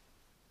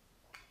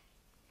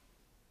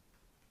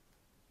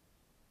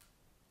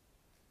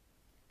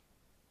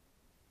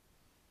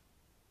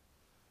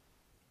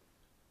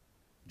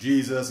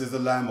 Jesus is the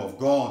Lamb of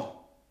God,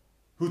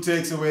 who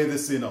takes away the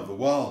sin of the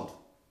world.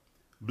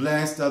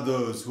 Blessed are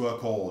those who are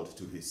called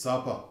to his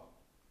supper.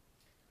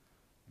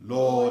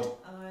 Lord,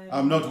 I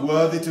am not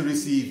worthy to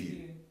receive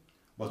you,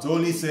 but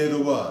only say the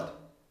word,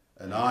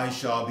 and I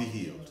shall be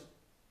healed.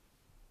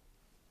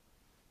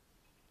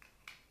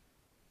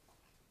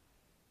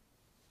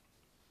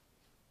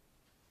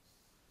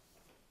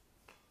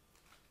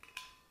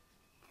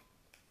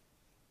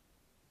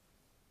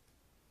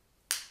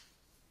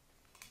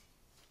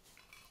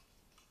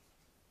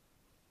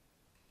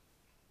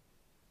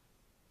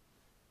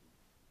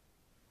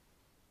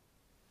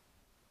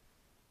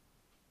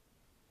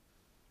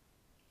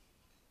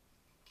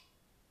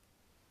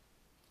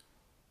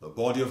 The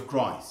body of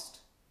Christ,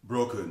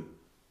 broken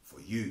for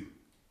you.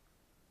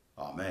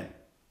 Amen.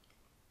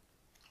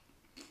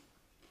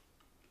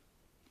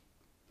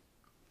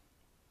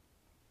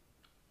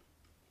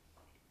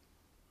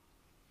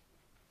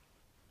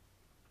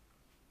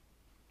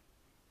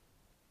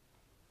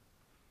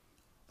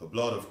 The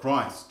blood of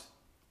Christ,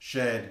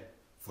 shed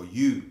for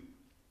you.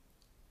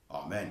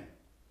 Amen.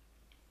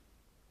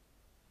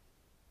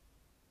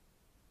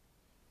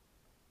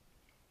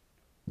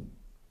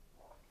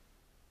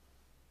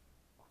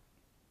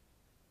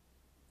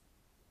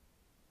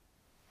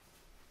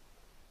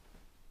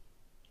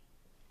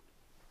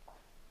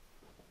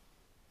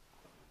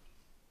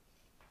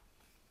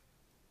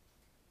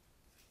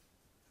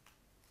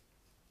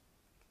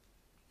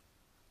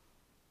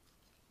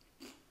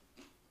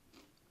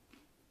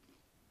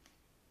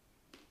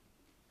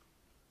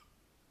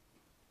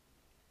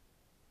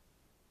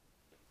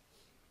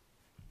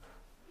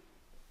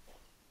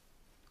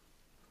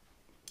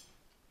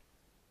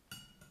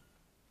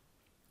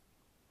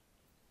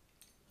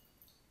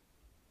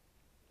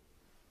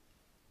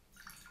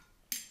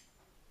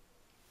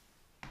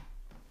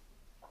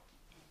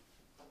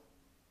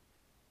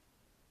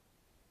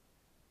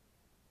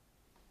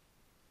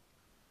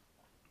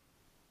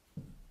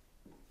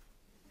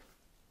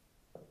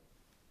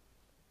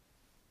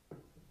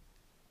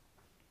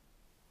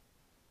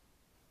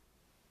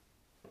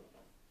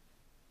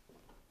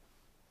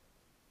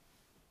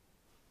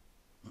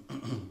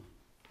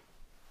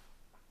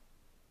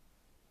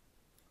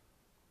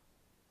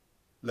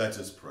 Let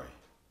us pray.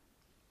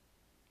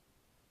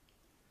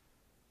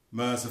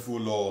 Merciful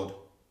Lord,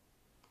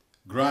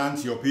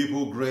 grant your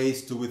people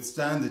grace to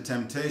withstand the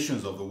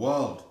temptations of the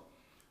world,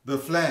 the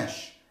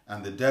flesh,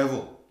 and the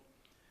devil,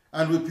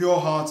 and with pure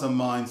hearts and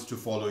minds to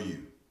follow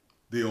you,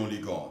 the only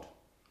God,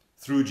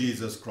 through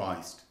Jesus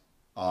Christ,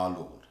 our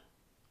Lord.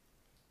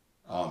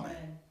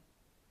 Amen.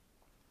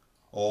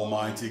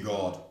 Almighty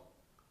God,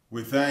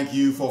 we thank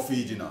you for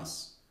feeding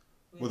us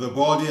with the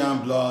body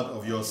and blood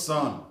of your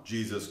Son,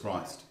 Jesus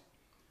Christ.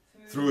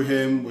 Through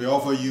him, we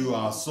offer you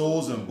our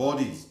souls and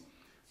bodies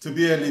to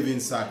be a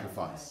living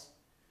sacrifice.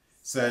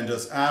 Send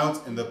us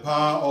out in the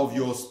power of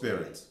your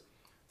Spirit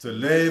to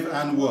live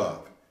and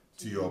work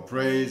to your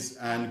praise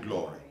and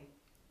glory.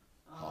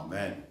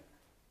 Amen.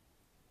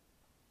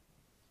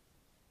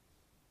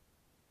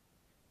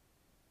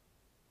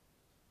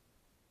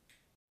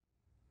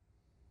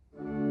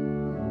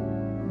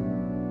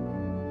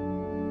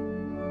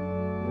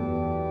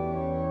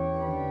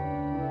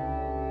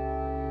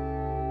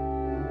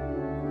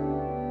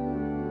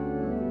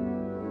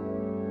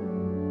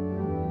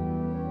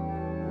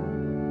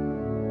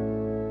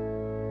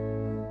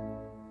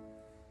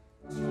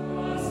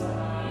 Just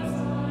as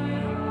I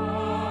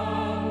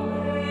am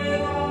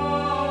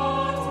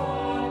without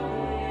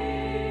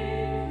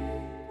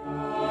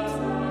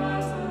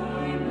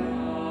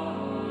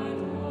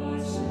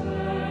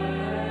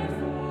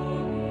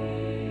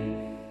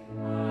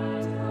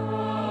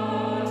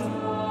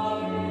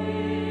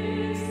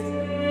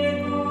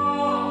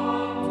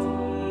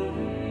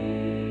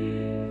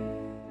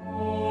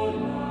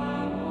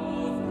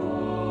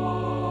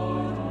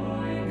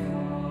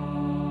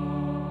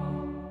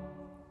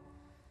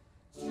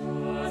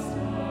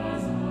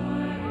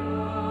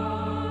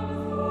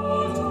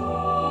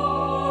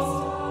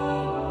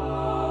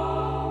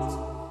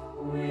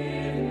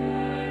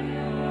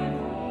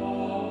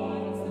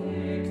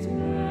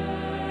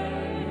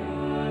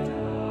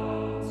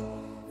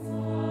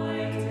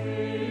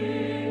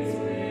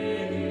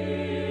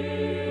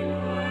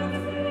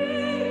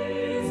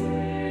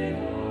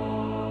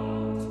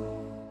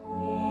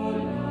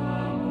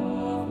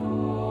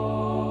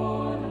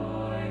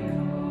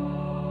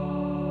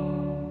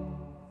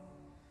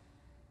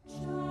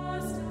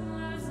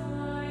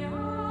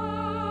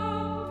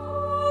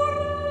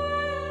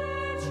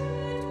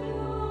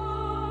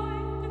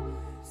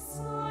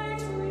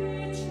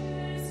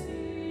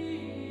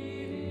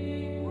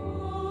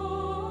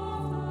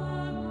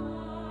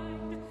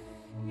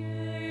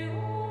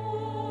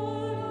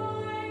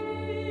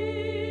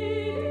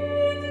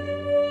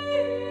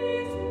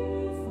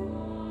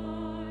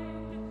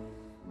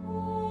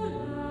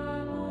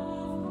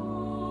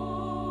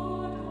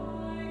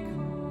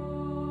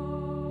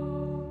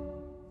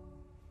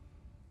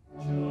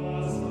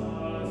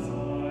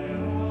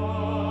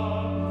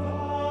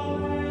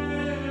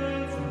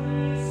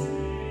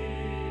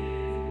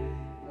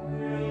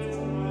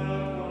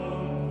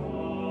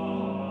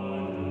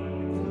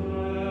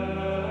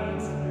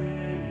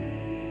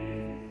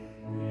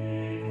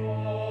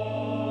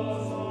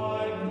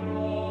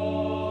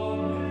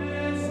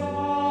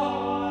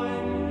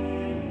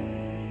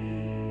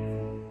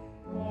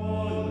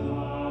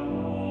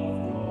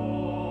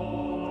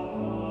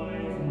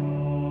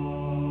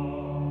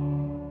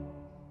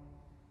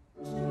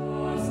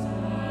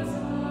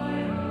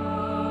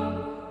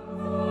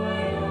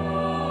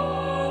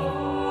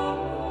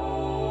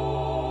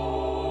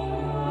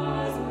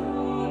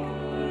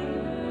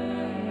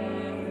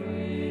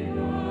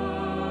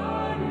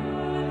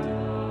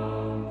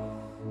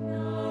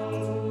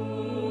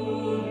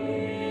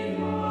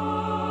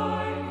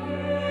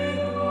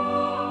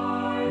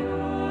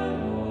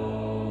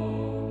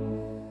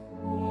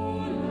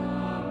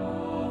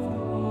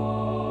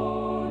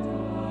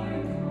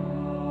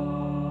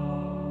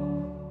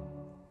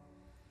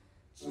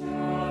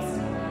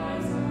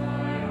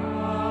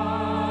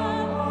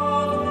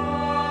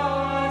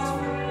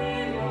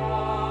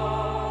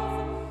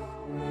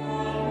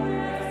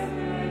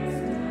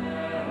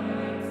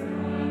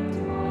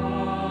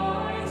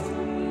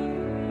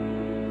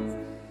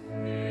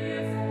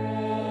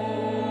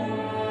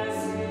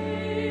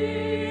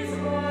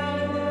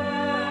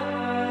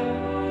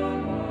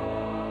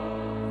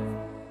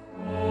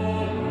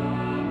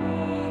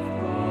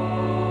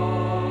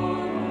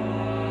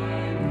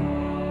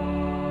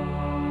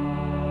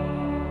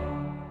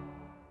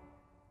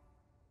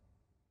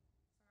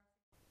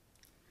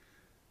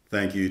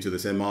Thank you to the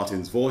St.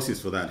 Martin's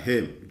Voices for that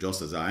hymn,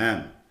 Just As I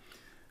Am.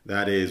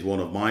 That is one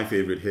of my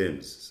favorite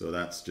hymns, so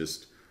that's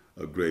just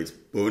a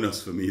great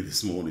bonus for me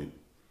this morning.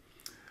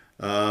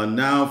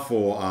 Now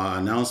for our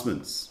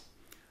announcements.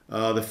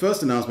 The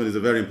first announcement is a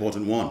very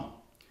important one,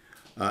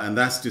 and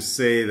that's to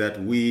say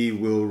that we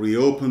will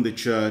reopen the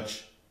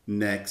church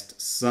next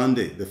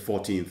Sunday, the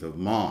 14th of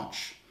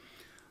March.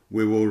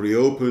 We will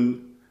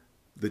reopen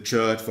the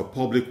church for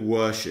public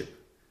worship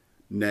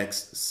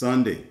next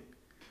Sunday.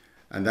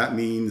 And that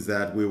means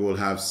that we will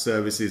have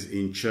services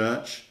in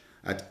church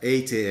at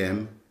 8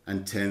 a.m.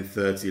 and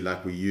 10:30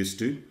 like we used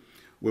to.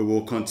 We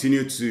will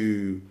continue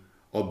to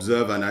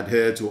observe and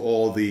adhere to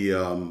all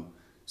the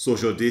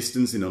social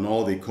distancing and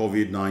all the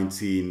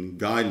COVID-19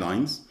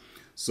 guidelines.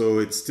 So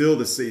it's still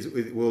the same.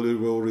 It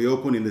will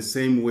reopen in the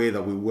same way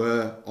that we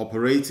were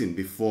operating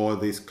before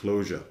this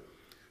closure.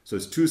 So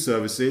it's two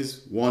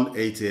services, one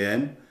 8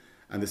 a.m.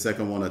 and the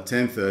second one at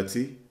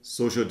 10:30,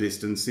 social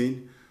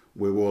distancing.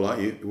 We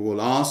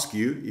will ask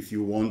you if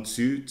you want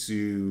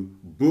to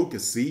book a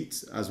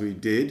seat as we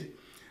did,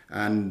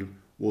 and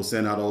we'll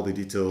send out all the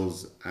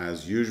details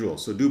as usual.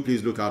 So do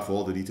please look out for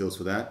all the details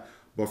for that.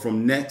 But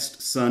from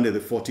next Sunday, the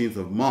 14th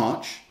of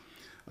March,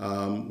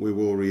 we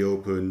will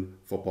reopen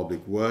for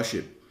public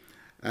worship.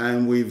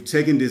 And we've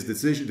taken this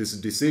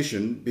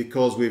decision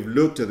because we've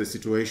looked at the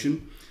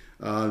situation.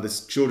 The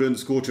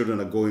school children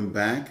are going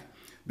back.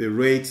 The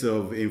rate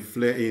of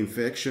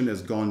infection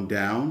has gone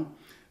down.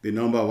 The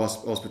number of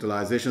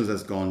hospitalizations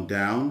has gone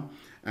down,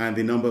 and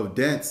the number of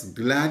deaths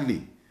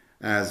gladly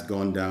has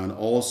gone down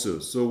also.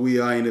 So we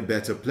are in a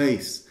better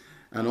place.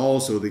 And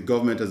also the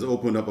government has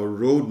opened up a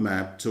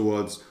roadmap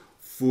towards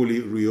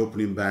fully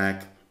reopening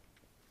back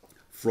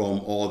from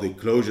all the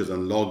closures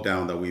and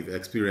lockdown that we've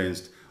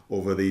experienced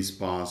over these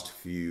past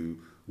few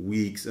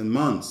weeks and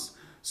months.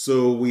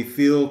 So we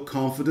feel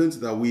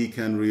confident that we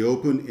can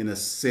reopen in a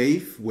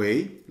safe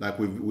way, like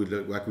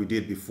we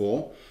did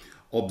before,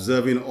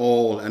 observing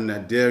all and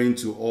adhering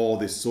to all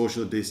the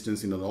social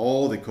distancing and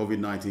all the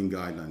COVID-19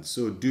 guidelines.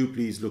 So do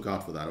please look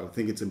out for that. I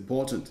think it's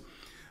important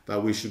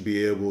that we should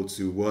be able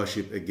to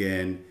worship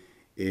again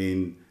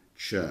in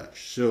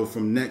church. So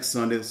from next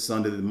Sunday,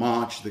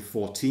 March the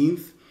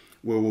 14th,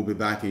 we will be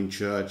back in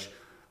church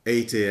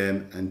 8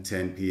 a.m. and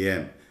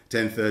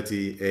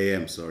 10:30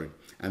 a.m.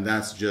 And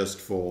that's just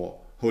for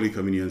Holy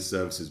Communion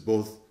services.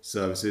 Both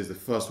services, the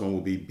first one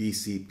will be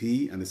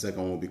BCP and the second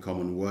one will be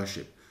Common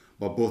Worship.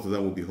 But both of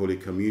them will be Holy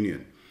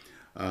Communion.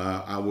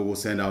 And we will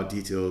send out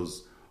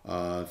details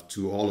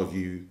to all of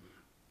you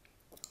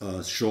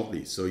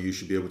shortly. So you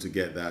should be able to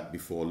get that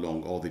before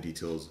long, all the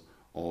details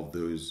of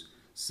those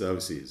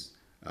services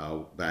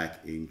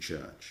back in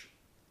church.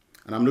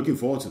 And I'm looking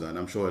forward to that. And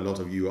I'm sure a lot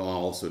of you are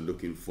also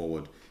looking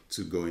forward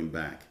to going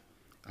back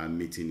and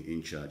meeting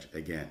in church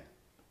again.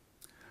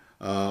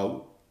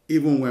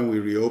 Even when we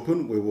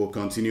reopen, we will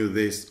continue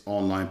this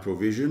online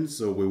provision.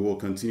 So we will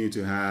continue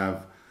to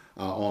have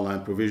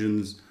online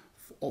provisions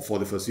for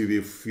the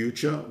foreseeable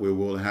future. We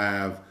will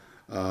have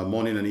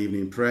morning and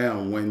evening prayer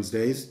on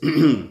Wednesdays,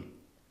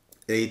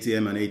 8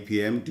 a.m. and 8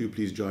 p.m. Do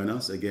please join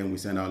us. Again, we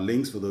send out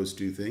links for those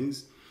two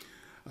things.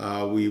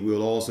 We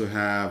will also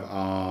have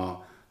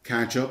our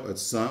catch up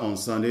on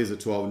Sundays at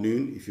 12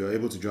 noon. If you're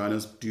able to join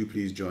us, do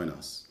please join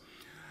us.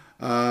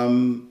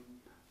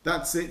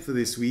 That's it for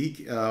this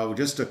week.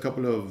 Just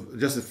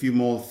a few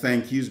more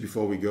thank yous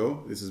before we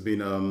go. This has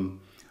been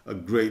a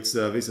great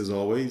service as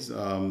always.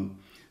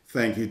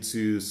 Thank you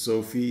to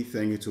Sophie.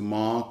 Thank you to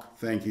Mark.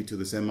 Thank you to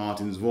the St.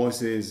 Martin's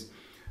Voices.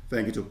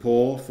 Thank you to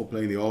Paul for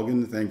playing the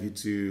organ. Thank you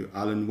to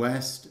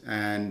Alan.west.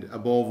 And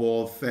above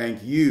all,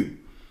 thank you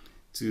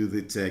to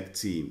the tech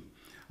team.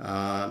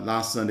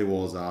 Last Sunday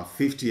was our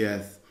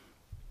 50th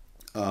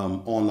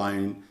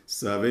online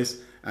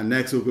service. And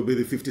next week will be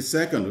the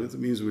 52nd. Which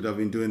means we'd have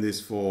been doing this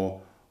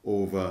for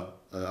over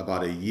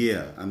about a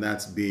year. And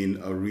that's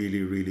been a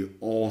really, really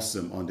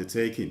awesome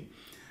undertaking.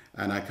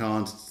 And I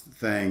can't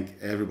thank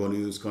everybody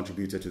who's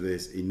contributed to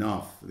this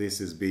enough. This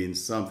has been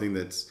something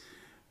that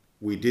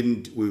we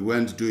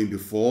weren't doing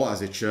before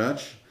as a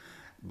church,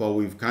 but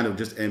we've kind of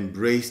just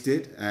embraced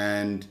it,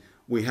 and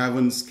we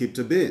haven't skipped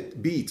a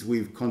beat.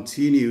 We've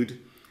continued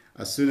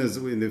as soon as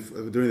during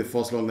the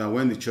first lockdown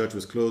when the church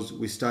was closed.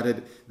 We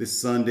started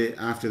this Sunday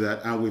after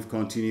that, and we've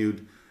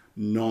continued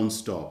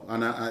non-stop.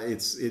 And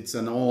it's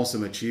an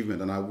awesome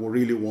achievement, and I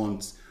really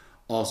want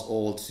us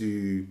all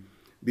to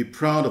be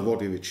proud of what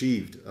we've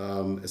achieved,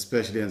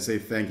 especially, and say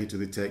thank you to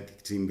the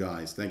tech team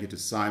guys. Thank you to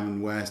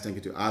Simon West, thank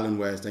you to Alan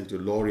West, thank you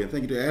to Laurie, and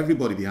thank you to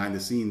everybody behind the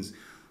scenes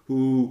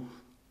who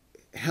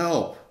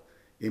help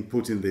in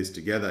putting this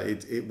together.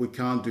 We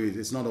can't do it.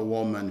 It's not a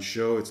one-man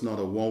show. It's not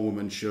a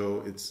one-woman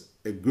show. It's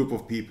a group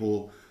of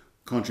people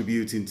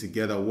contributing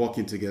together,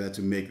 working together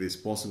to make this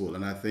possible.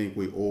 And I think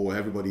we owe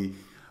everybody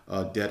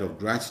a debt of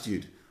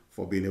gratitude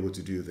for being able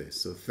to do this.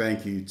 So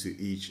thank you to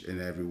each and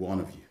every one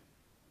of you.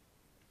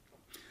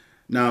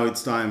 Now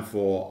it's time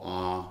for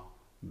our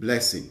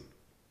blessing.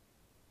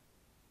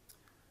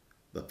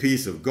 The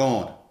peace of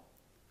God,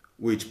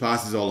 which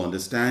passes all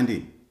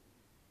understanding,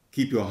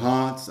 Keep your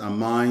hearts and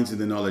minds in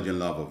the knowledge and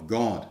love of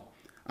God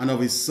and of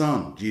his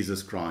Son,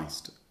 Jesus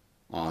Christ,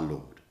 our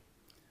Lord.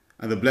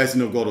 And the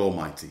blessing of God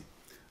Almighty,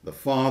 the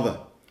Father,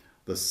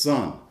 the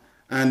Son,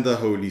 and the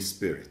Holy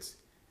Spirit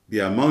be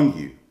among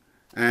you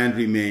and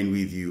remain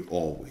with you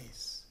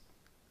always.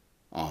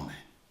 Amen.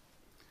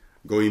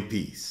 Go in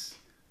peace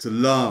to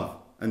love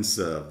and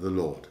serve the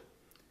Lord.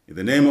 In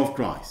the name of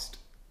Christ.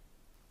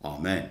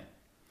 Amen.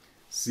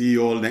 See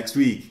you all next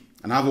week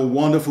and have a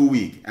wonderful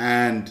week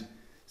and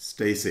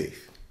stay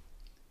safe.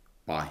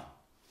 Bye.